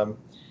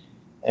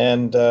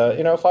 And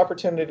if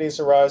opportunities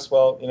arise,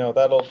 well,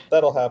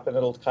 that'll happen.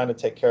 It'll kind of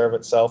take care of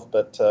itself.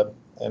 But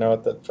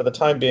for the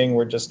time being,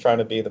 we're just trying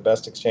to be the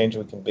best exchange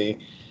we can be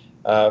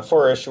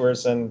for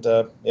issuers, and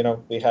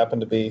we happen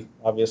to be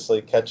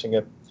obviously catching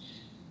a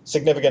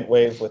significant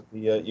wave with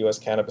the U.S.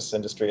 cannabis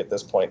industry at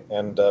this point,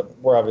 and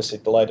we're obviously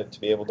delighted to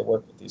be able to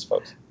work with these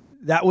folks.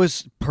 That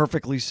was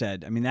perfectly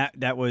said. I mean,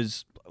 that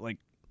was like,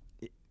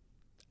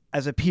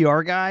 as a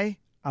PR guy,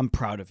 I'm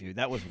proud of you.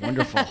 That was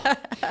wonderful.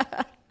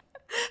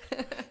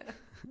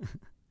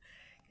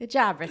 Good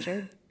job,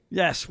 Richard.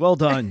 Yes, well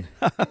done.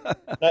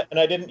 And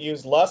I didn't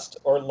use lust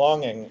or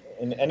longing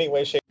in any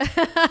way, shape,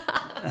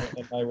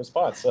 my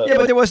response. Yeah,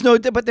 but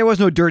there was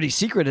no dirty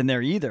secret in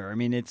there either. I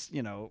mean, it's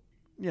we're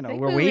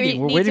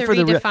waiting. We're waiting for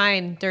the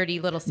redefine dirty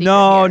little secret.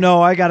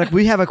 No,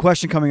 we have a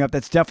question coming up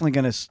that's definitely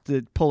going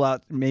to pull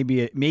out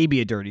maybe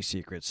a dirty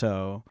secret.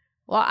 So.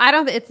 Well,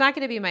 it's not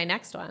going to be my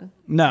next one.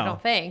 No, I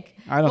don't think.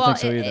 I don't think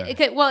so either.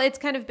 It's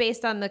kind of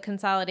based on the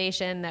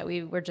consolidation that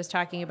we were just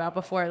talking about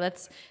before.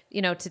 Let's,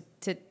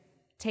 to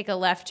take a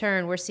left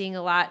turn. We're seeing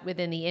a lot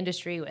within the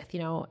industry with,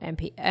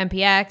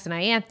 MPX and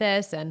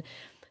Ianthus and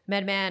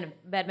MedMen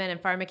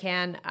and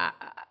PharmaCann.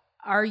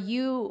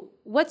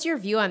 What's your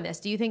view on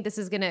this? Do you think this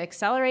is going to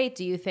accelerate?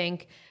 Do you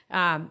think,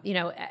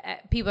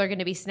 people are going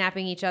to be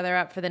snapping each other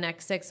up for the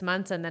next 6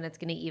 months and then it's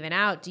going to even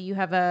out? Do you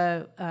have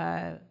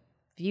a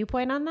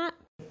viewpoint on that?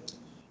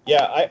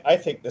 Yeah, I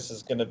think this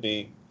is going to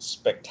be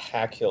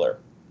spectacular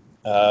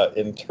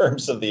in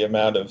terms of the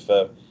amount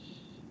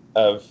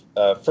of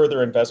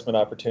further investment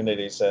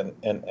opportunities and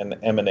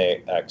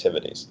M&A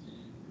activities.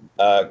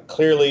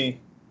 Clearly,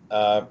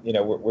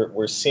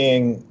 we're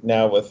seeing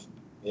now with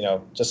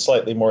just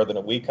slightly more than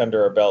a week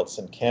under our belts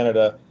in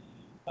Canada,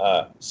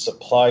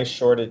 supply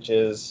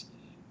shortages,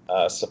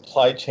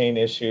 supply chain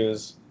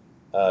issues,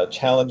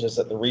 challenges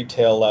at the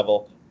retail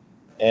level,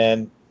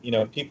 and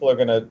people are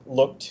going to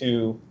look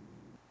to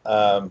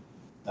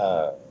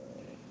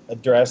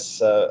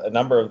address a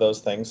number of those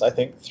things, I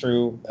think,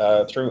 through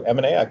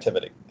M&A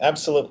activity.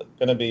 Absolutely,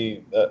 going to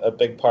be a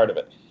big part of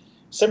it.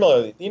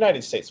 Similarly, the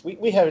United States,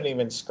 we haven't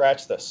even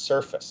scratched the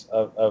surface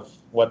of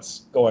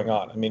what's going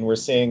on. I mean, we're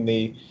seeing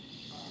the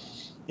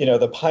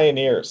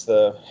pioneers,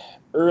 the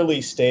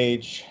early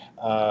stage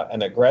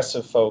and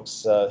aggressive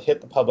folks hit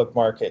the public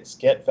markets,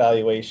 get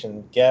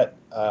valuation, get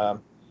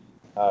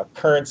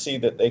currency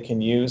that they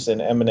can use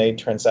in M&A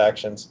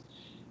transactions,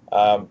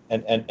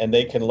 and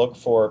they can look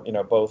for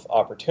both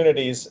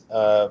opportunities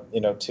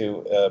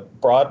to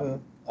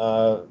broaden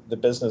the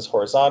business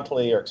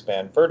horizontally or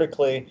expand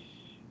vertically,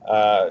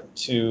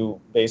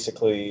 to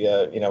basically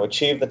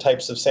achieve the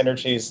types of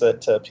synergies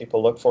that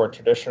people look for in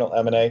traditional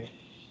M&A.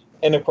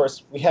 And of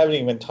course, we haven't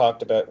even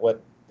talked about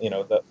what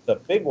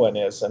the big one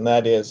is, and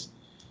that is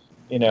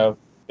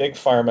big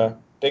pharma,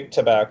 big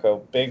tobacco,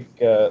 big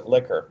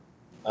liquor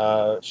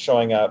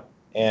showing up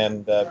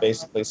and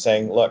basically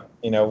saying, look,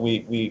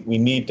 we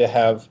need to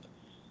have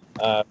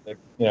a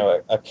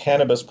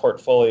cannabis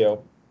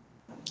portfolio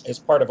as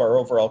part of our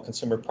overall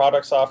consumer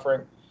products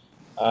offering,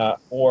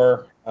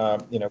 or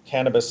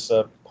cannabis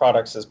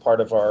products as part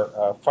of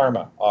our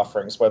pharma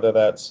offerings, whether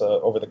that's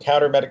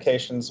over-the-counter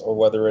medications or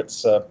whether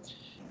it's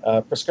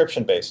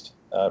prescription-based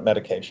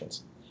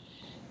medications.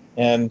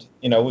 And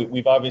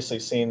we've obviously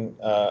seen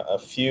a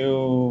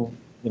few.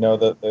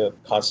 The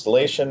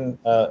Constellation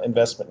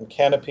investment in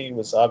Canopy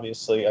was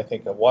obviously, I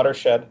think, a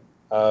watershed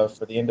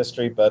for the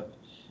industry. But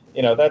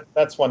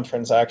that's one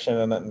transaction,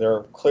 and then there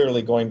are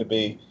clearly going to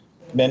be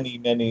many,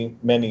 many,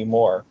 many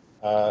more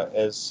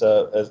as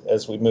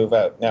we move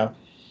out. Now,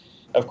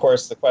 of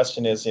course, the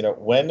question is,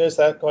 when is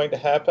that going to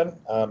happen?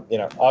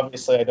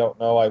 Obviously, I don't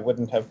know. I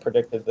wouldn't have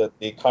predicted that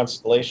the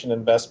Constellation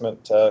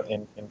investment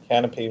in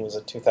Canopy was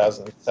a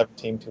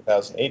 2017,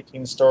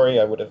 2018 story.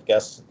 I would have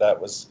guessed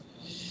that was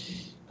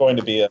going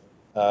to be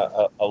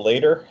a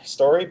later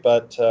story,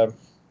 but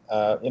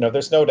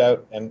there's no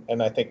doubt,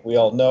 and I think we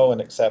all know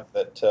and accept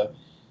that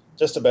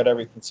just about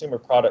every consumer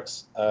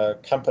products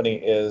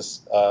company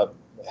has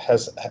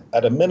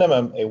at a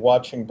minimum a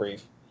watching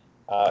brief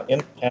in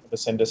the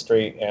cannabis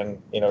industry, and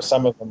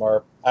some of them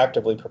are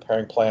actively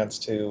preparing plans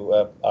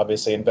to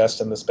obviously invest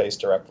in the space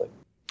directly.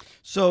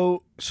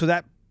 So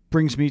that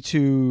brings me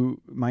to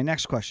my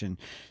next question.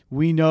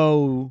 We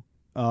know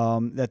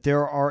that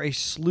there are a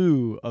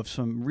slew of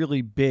some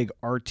really big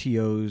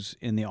RTOs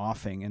in the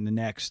offing in the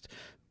next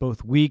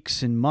both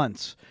weeks and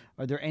months.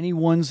 Are there any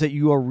ones that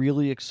you are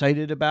really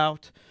excited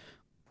about?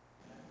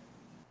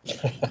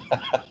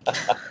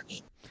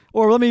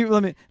 Or let me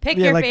pick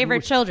your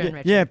favorite children,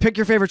 Richard. Yeah, pick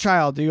your favorite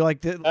child. Do you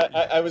like the?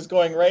 I was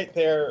going right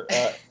there.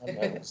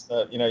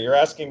 You're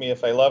asking me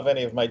if I love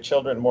any of my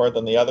children more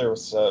than the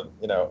others.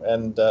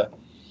 The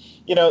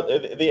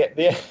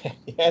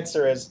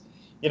answer is,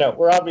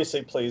 we're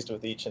obviously pleased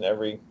with each and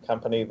every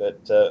company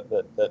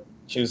that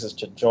chooses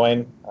to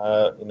join,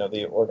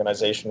 the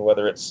organization,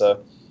 whether it's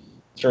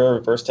through a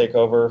reverse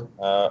takeover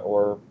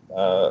or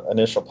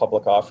initial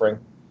public offering.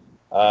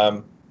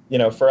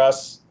 For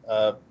us,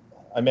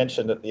 I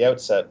mentioned at the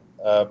outset,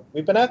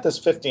 we've been at this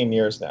 15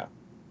 years now,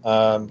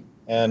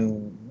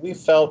 and we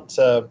felt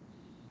a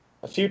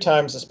few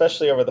times,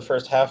 especially over the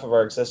first half of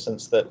our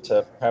existence, that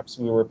perhaps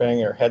we were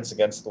banging our heads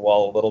against the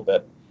wall a little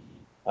bit.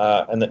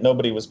 And that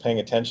nobody was paying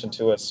attention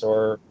to us,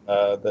 or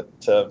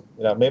that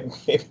maybe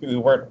we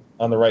weren't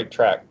on the right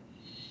track.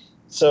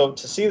 So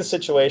to see the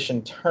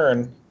situation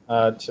turn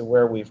to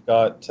where we've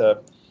got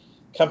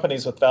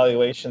companies with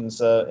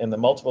valuations in the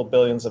multiple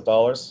billions of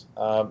dollars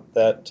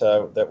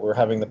that we're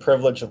having the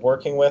privilege of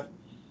working with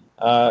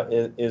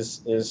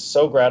is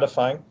so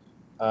gratifying,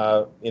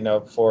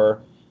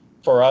 for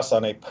us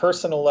on a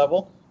personal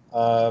level,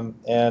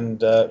 and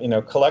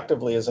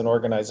collectively as an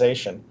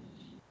organization.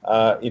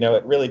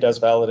 it really does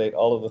validate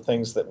all of the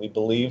things that we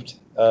believed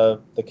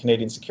the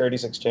Canadian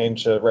Securities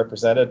Exchange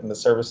represented and the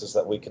services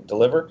that we could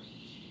deliver.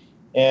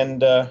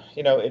 And,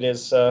 it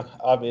is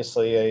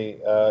obviously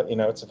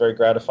it's a very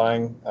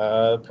gratifying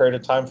period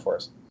of time for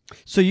us.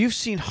 So you've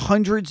seen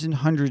hundreds and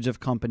hundreds of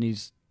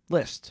companies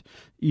list,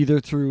 either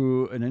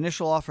through an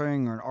initial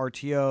offering or an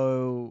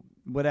RTO,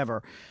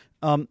 whatever.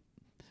 There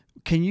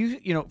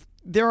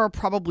are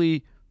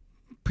probably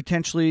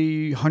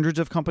potentially hundreds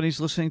of companies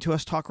listening to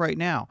us talk right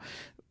now.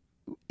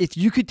 If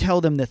you could tell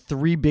them the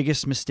three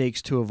biggest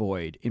mistakes to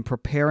avoid in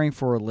preparing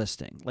for a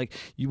listing, like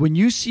when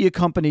you see a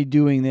company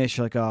doing this,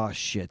 you're like, oh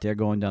shit, they're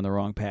going down the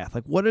wrong path.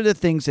 Like, what are the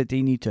things that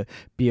they need to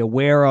be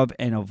aware of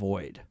and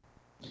avoid?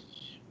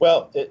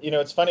 Well,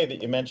 it's funny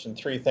that you mentioned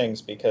three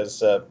things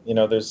because,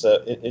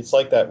 it's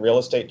like that real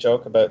estate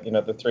joke about,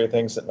 the three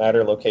things that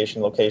matter: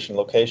 location, location,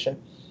 location.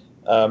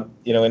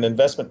 In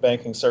investment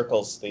banking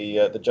circles,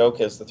 the joke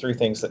is the three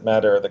things that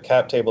matter are the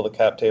cap table, the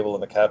cap table,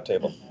 and the cap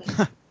table.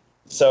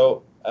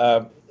 So,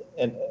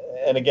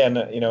 and again,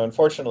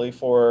 unfortunately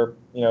for,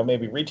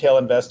 maybe retail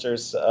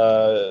investors,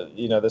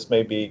 this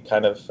may be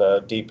kind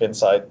of deep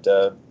inside,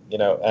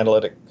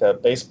 analytic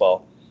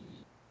baseball.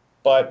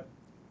 But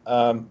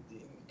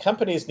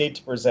companies need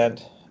to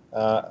present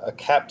a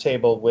cap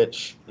table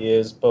which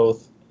is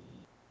both,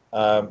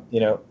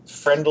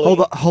 friendly.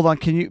 Hold on.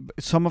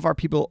 Some of our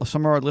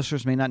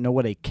listeners may not know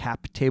what a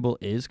cap table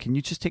is. Can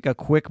you just take a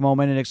quick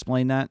moment and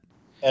explain that?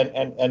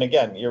 And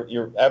again,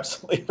 you're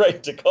absolutely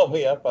right to call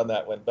me up on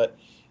that one. But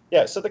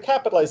yeah, so the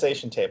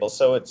capitalization table.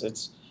 So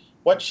it's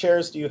what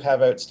shares do you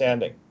have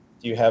outstanding?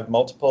 Do you have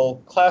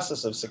multiple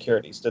classes of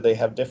securities? Do they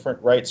have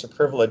different rights or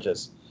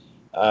privileges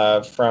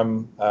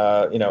from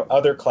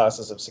other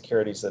classes of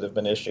securities that have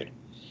been issued?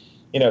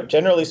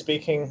 Generally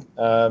speaking,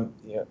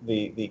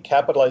 the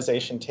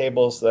capitalization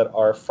tables that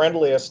are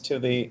friendliest to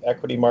the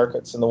equity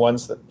markets and the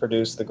ones that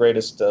produce the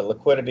greatest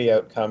liquidity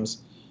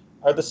outcomes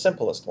are the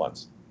simplest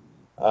ones.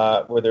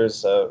 Where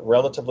there's a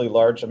relatively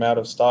large amount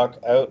of stock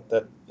out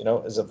that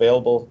is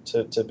available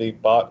to be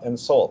bought and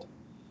sold.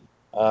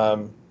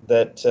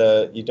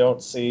 That you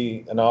don't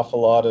see an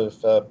awful lot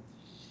of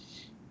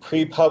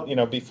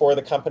before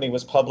the company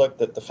was public,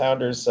 that the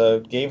founders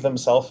gave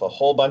themselves a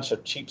whole bunch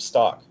of cheap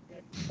stock,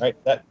 right?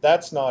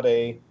 That's not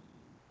a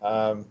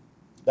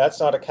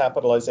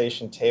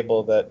capitalization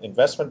table that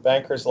investment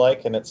bankers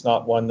like, and it's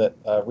not one that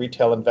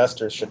retail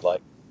investors should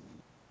like.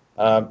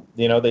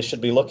 They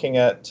should be looking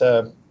at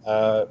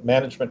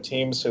management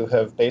teams who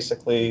have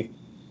basically,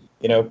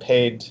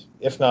 paid,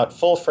 if not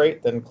full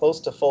freight, then close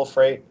to full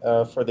freight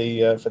for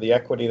the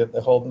equity that they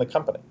hold in the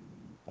company,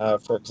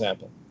 for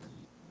example.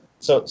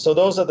 So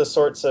those are the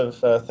sorts of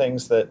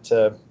things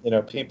that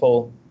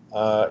people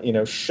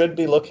should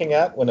be looking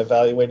at when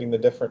evaluating the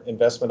different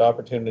investment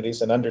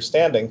opportunities and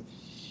understanding,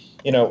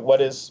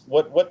 what is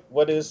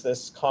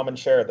this common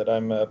share that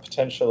I'm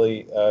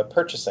potentially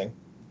purchasing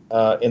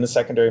in the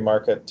secondary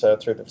market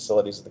through the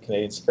facilities of the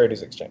Canadian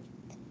Securities Exchange.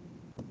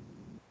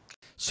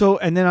 So,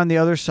 and then on the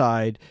other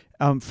side,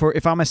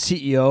 if I'm a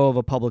CEO of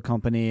a public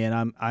company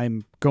and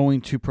I'm going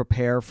to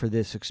prepare for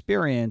this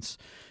experience,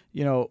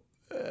 what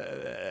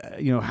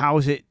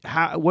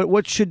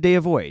should they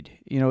avoid?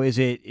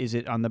 Is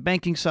it on the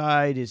banking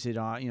side? Is it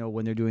on,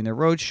 when they're doing their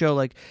roadshow?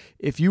 Like,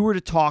 if you were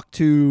to talk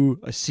to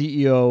a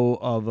CEO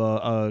of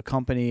a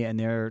company and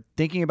they're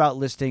thinking about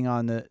listing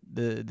on the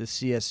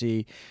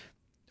CSE,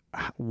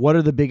 what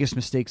are the biggest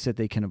mistakes that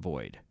they can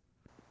avoid?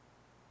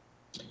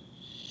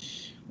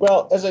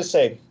 Well, as I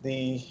say,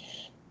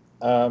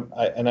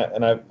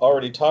 I've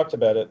already talked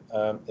about it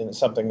in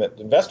something that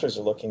investors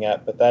are looking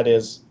at, but that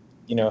is,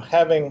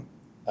 having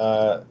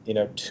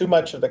too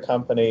much of the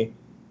company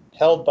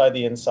held by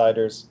the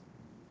insiders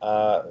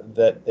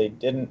that they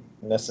didn't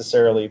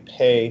necessarily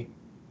pay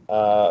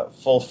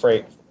full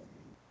freight,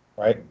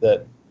 right?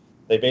 That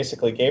they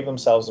basically gave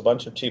themselves a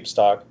bunch of cheap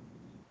stock,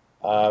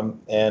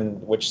 and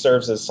which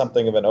serves as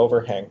something of an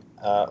overhang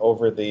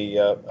over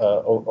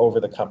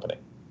the company.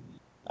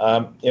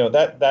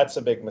 That's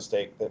a big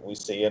mistake that we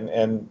see,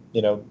 and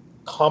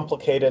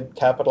complicated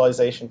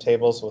capitalization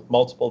tables with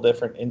multiple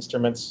different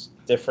instruments,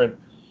 different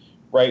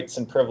rights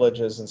and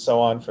privileges, and so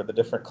on for the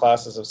different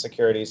classes of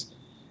securities.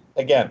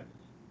 Again,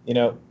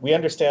 we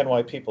understand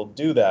why people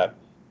do that,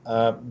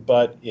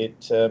 but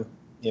it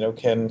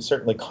can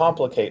certainly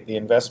complicate the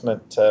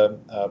investment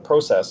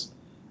process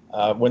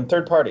when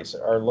third parties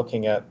are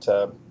looking at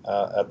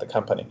the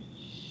company.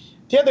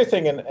 The other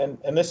thing,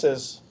 and this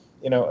is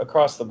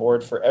across the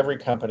board for every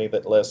company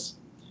that lists,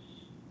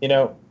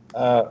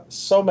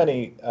 so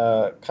many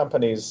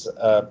companies,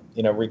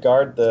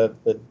 regard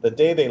the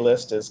day they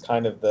list as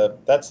kind of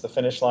that's the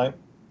finish line.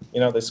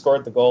 They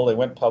scored the goal, they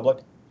went public.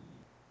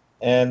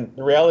 And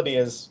the reality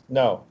is,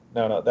 no,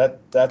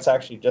 that's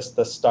actually just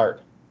the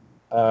start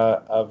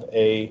of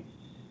a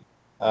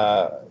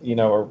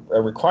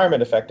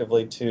requirement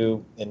effectively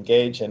to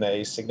engage in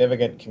a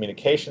significant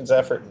communications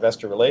effort,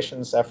 investor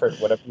relations effort,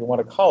 whatever you want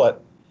to call it,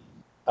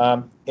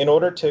 in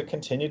order to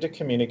continue to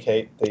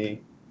communicate the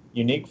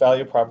unique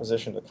value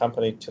proposition of the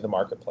company to the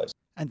marketplace.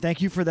 And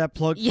thank you for that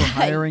plug for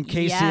hiring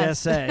KCSA.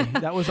 Yes.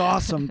 That was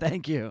awesome.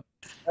 Thank you.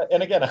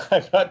 And again,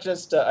 I'm not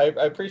just, I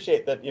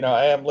appreciate that,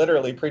 I am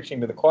literally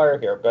preaching to the choir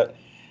here, but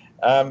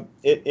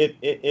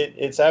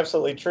it's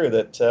absolutely true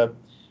that,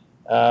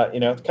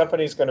 the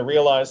company's going to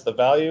realize the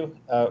value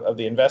of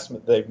the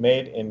investment they've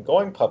made in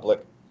going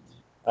public.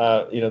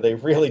 They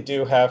really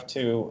do have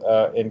to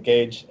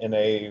engage in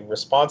a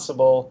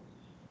responsible,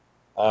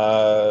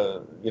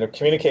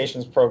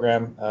 communications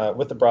program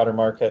with the broader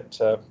market,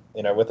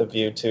 with a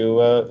view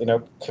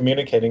to,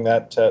 communicating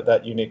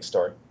that unique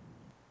story.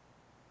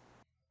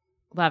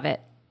 Love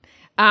it.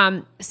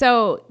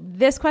 So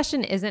this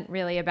question isn't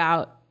really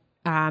about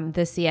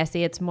the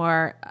CSE. It's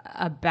more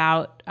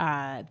about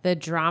the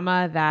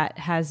drama that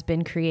has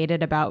been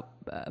created about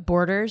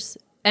borders.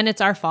 And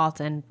it's our fault,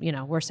 and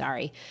we're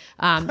sorry.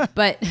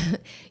 But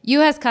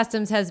U.S.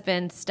 Customs has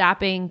been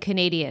stopping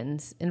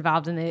Canadians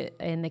involved in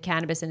the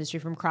cannabis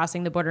industry from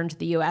crossing the border into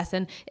the U.S.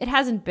 And it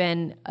hasn't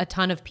been a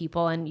ton of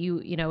people. And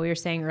we were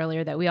saying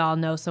earlier that we all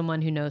know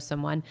someone who knows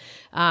someone.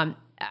 Are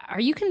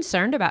you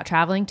concerned about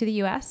traveling to the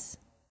U.S.?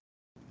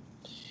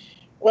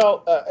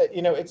 Well,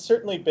 it's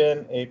certainly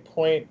been a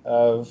point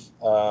of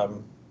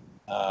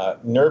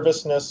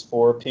nervousness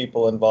for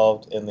people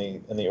involved in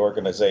the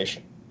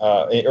organization.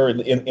 Or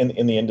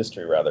in the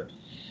industry, rather.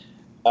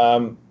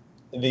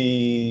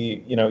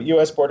 The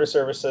U.S. Border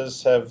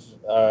Services have,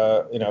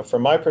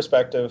 from my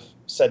perspective,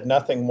 said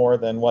nothing more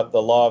than what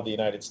the law of the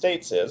United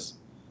States is,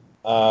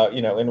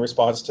 in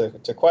response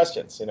to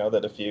questions.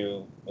 That if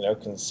you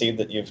concede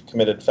that you've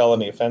committed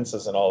felony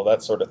offenses and all of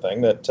that sort of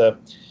thing, that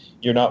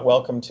you're not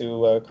welcome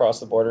to cross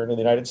the border into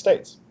the United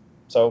States.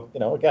 So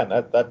again,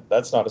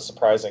 that's not a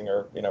surprising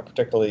or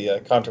particularly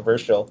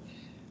controversial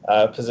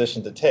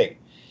position to take.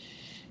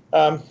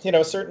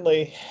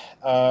 Certainly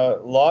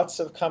lots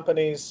of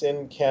companies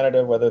in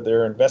Canada, whether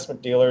they're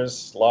investment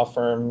dealers, law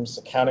firms,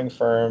 accounting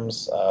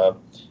firms,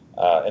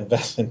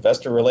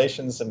 investor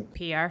relations, and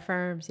PR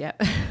firms,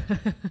 yep.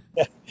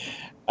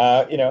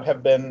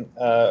 have been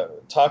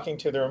talking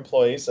to their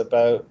employees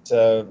about,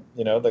 the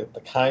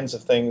kinds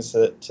of things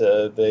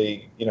that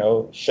they,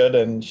 should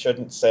and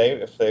shouldn't say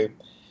if they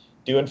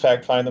do in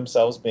fact find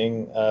themselves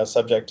being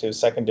subject to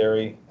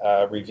secondary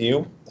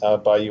review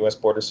by U.S.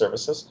 Border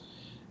Services.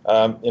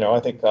 I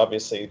think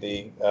obviously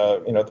the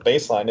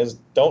baseline is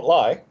don't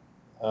lie,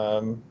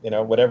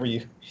 whatever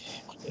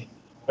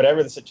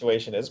the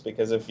situation is,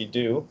 because if you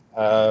do,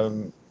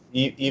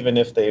 even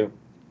if they,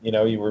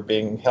 you were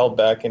being held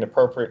back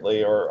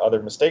inappropriately or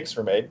other mistakes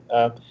were made,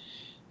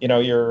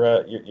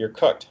 you're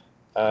cooked.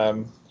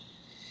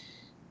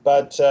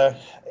 But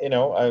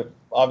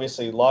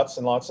obviously lots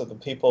and lots of the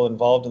people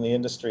involved in the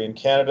industry in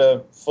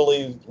Canada,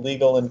 fully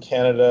legal in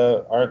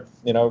Canada, aren't,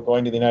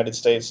 going to the United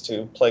States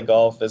to play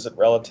golf, visit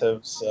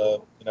relatives,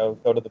 go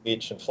to the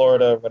beach in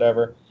Florida,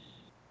 whatever.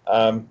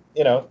 I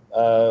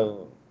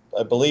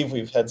believe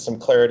we've had some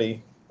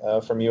clarity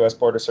from U.S.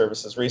 Border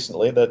Services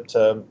recently that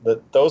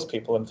those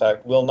people, in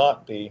fact, will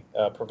not be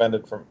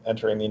prevented from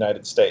entering the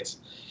United States.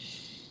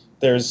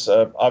 There's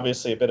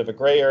obviously a bit of a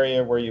gray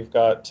area where you've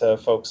got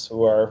folks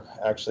who are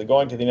actually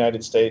going to the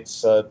United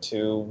States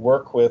to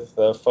work with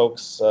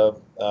folks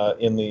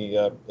in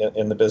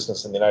the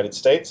business in the United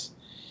States,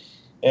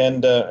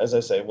 and as I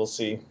say, we'll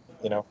see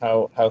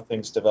how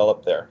things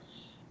develop there.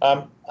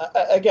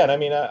 Again,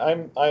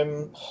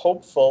 I'm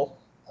hopeful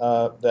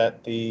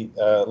that the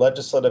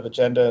legislative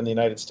agenda in the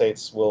United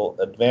States will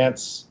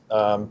advance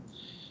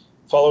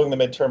following the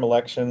midterm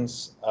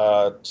elections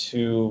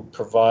to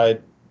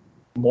provide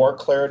more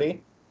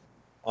clarity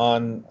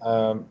on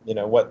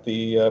what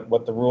the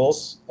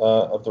rules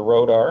of the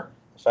road are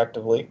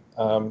effectively,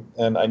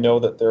 and I know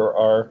that there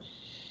are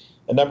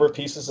a number of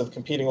pieces of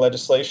competing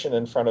legislation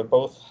in front of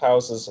both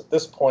houses at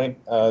this point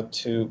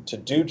to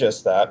do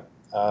just that.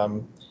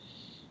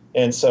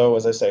 And so,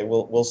 as I say,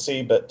 we'll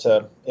see. But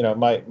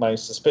my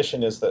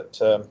suspicion is that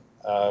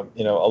a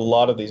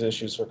lot of these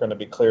issues are going to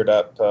be cleared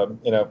up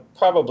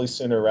probably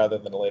sooner rather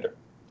than later.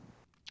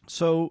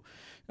 So.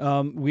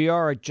 We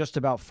are at just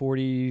about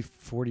 40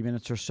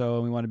 minutes or so,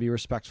 and we want to be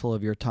respectful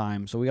of your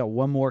time. So we got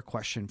one more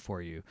question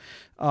for you.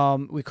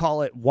 We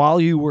call it While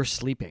You Were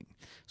Sleeping.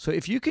 So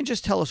if you can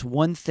just tell us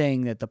one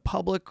thing that the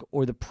public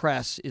or the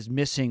press is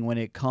missing when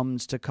it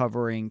comes to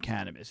covering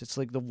cannabis. It's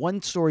like the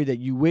one story that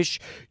you wish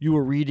you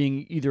were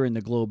reading either in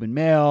the Globe and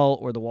Mail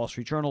or the Wall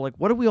Street Journal. Like,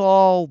 what are we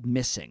all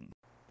missing?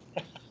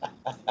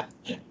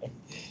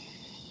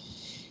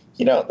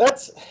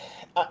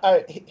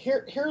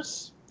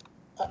 Here's...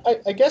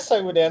 I guess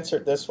I would answer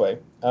it this way,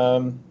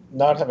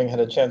 not having had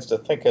a chance to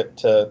think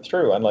it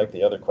through, unlike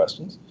the other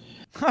questions.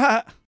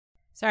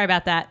 Sorry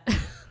about that.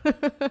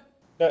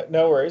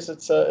 No worries.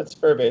 It's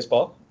fair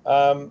baseball.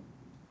 I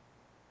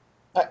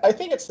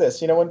think it's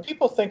this. When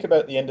people think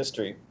about the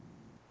industry,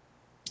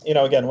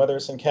 again, whether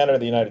it's in Canada or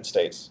the United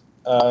States,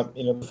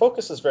 the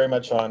focus is very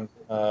much on,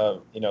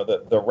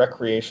 the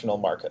recreational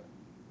market.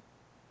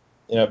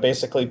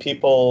 Basically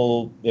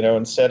people,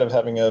 instead of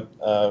having a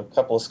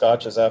couple of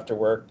scotches after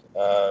work,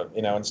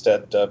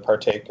 instead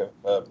partake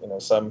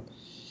of, some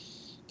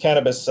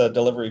cannabis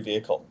delivery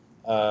vehicle.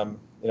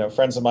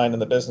 Friends of mine in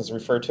the business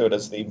refer to it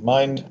as the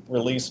mind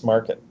release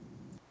market.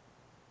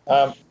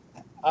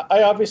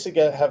 I obviously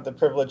have the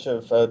privilege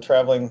of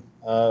traveling,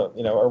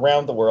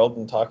 around the world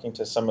and talking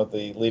to some of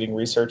the leading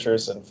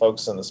researchers and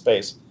folks in the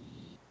space.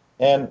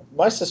 And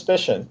my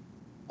suspicion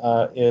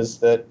is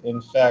that,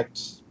 in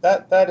fact,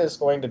 that is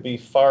going to be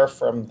far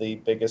from the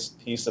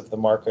biggest piece of the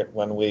market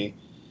when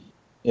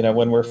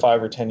we're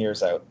 5 or 10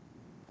 years out.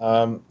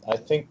 I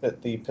think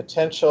that the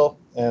potential,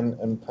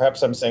 and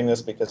perhaps I'm saying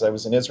this because I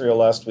was in Israel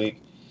last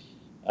week,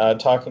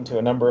 talking to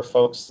a number of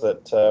folks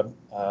that,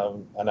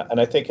 and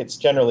I think it's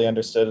generally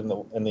understood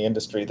in the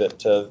industry that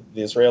the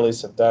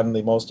Israelis have done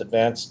the most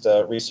advanced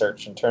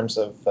research in terms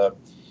of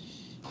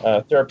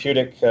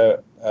therapeutic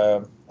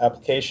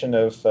application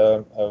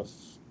of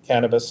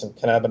cannabis and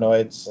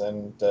cannabinoids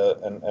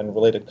and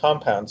related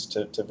compounds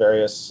to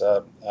various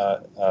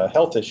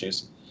health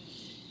issues.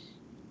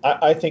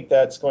 I think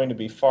that's going to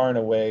be far and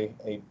away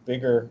a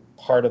bigger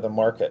part of the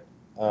market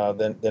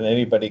than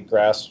anybody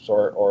grasps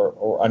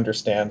or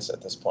understands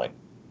at this point.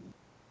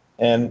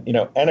 And,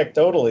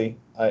 anecdotally,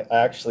 I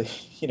actually,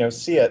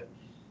 see it.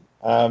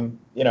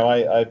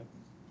 I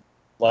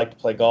like to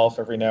play golf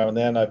every now and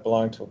then. I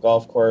belong to a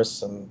golf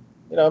course, and,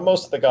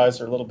 most of the guys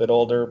are a little bit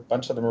older. A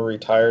bunch of them are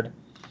retired.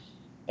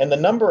 And the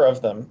number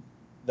of them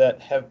that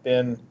have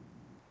been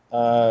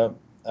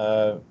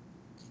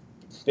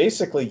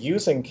basically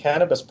using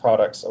cannabis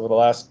products over the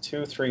last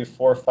 2, 3,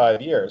 4,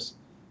 5 years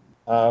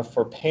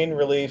for pain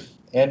relief,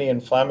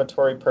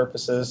 anti-inflammatory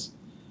purposes,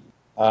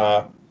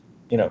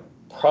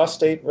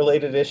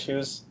 prostate-related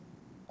issues,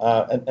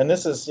 and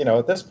this is,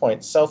 at this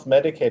point,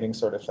 self-medicating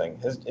sort of thing.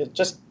 It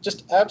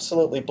just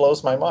absolutely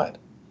blows my mind.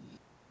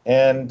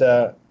 And,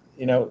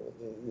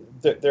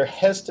 there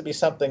has to be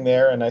something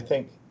there, and I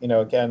think,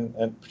 again,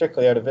 and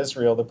particularly out of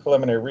Israel, the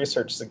preliminary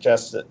research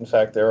suggests that, in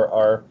fact, there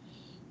are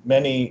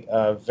many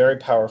very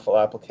powerful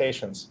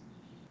applications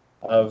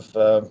of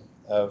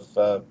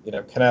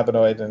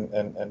cannabinoid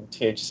and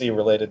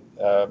THC-related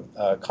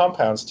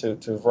compounds to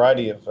a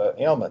variety of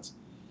ailments.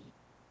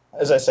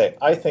 As I say,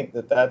 I think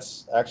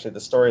that's actually the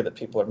story that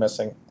people are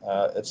missing.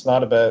 It's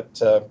not about,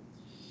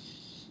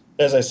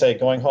 as I say,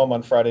 going home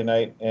on Friday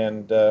night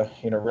and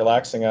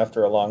relaxing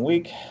after a long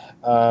week.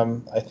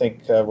 I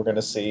think we're going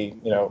to see,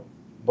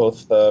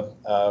 both the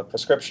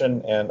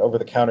prescription and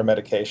over-the-counter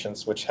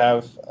medications, which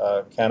have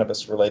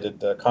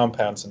cannabis-related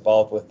compounds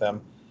involved with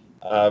them,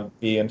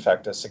 be, in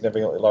fact, a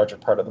significantly larger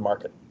part of the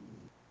market.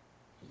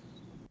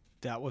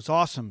 That was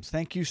awesome.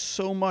 Thank you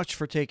so much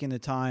for taking the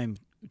time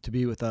to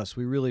be with us.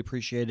 We really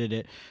appreciated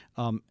it.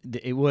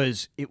 It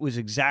was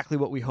exactly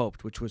what we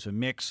hoped, which was a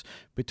mix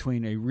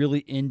between a really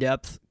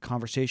in-depth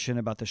conversation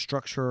about the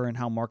structure and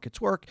how markets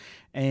work,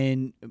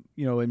 and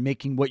and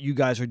making what you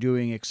guys are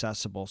doing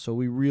accessible. So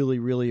we really,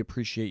 really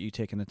appreciate you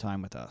taking the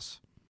time with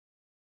us.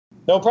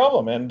 No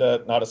problem, and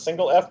not a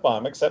single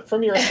F-bomb except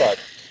from your side.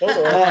 Don't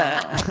worry.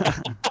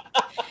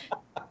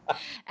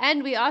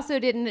 And we also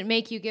didn't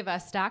make you give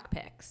us stock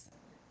picks.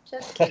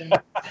 Just kidding.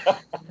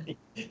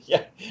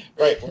 Yeah,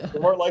 right.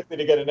 We're more likely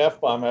to get an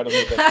F-bomb out of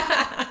me than...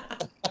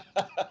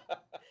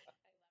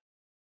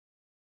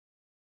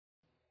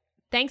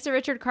 Thanks to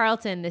Richard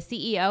Carleton, the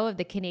CEO of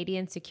the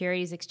Canadian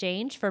Securities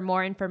Exchange. For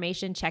more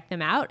information, check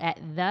them out at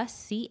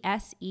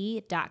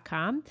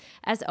thecse.com.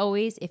 As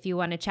always, if you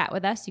want to chat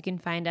with us, you can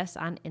find us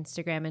on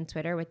Instagram and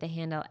Twitter with the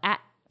handle at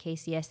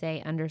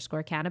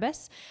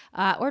KCSA_cannabis,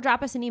 or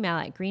drop us an email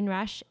at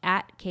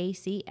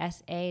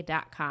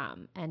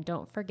greenrush@kcsa.com. And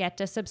don't forget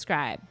to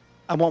subscribe.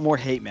 I want more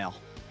hate mail.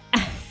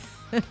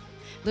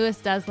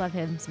 Lewis does love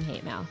him some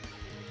hate mail.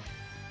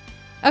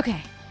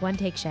 Okay, one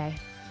take, Shay.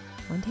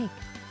 One take.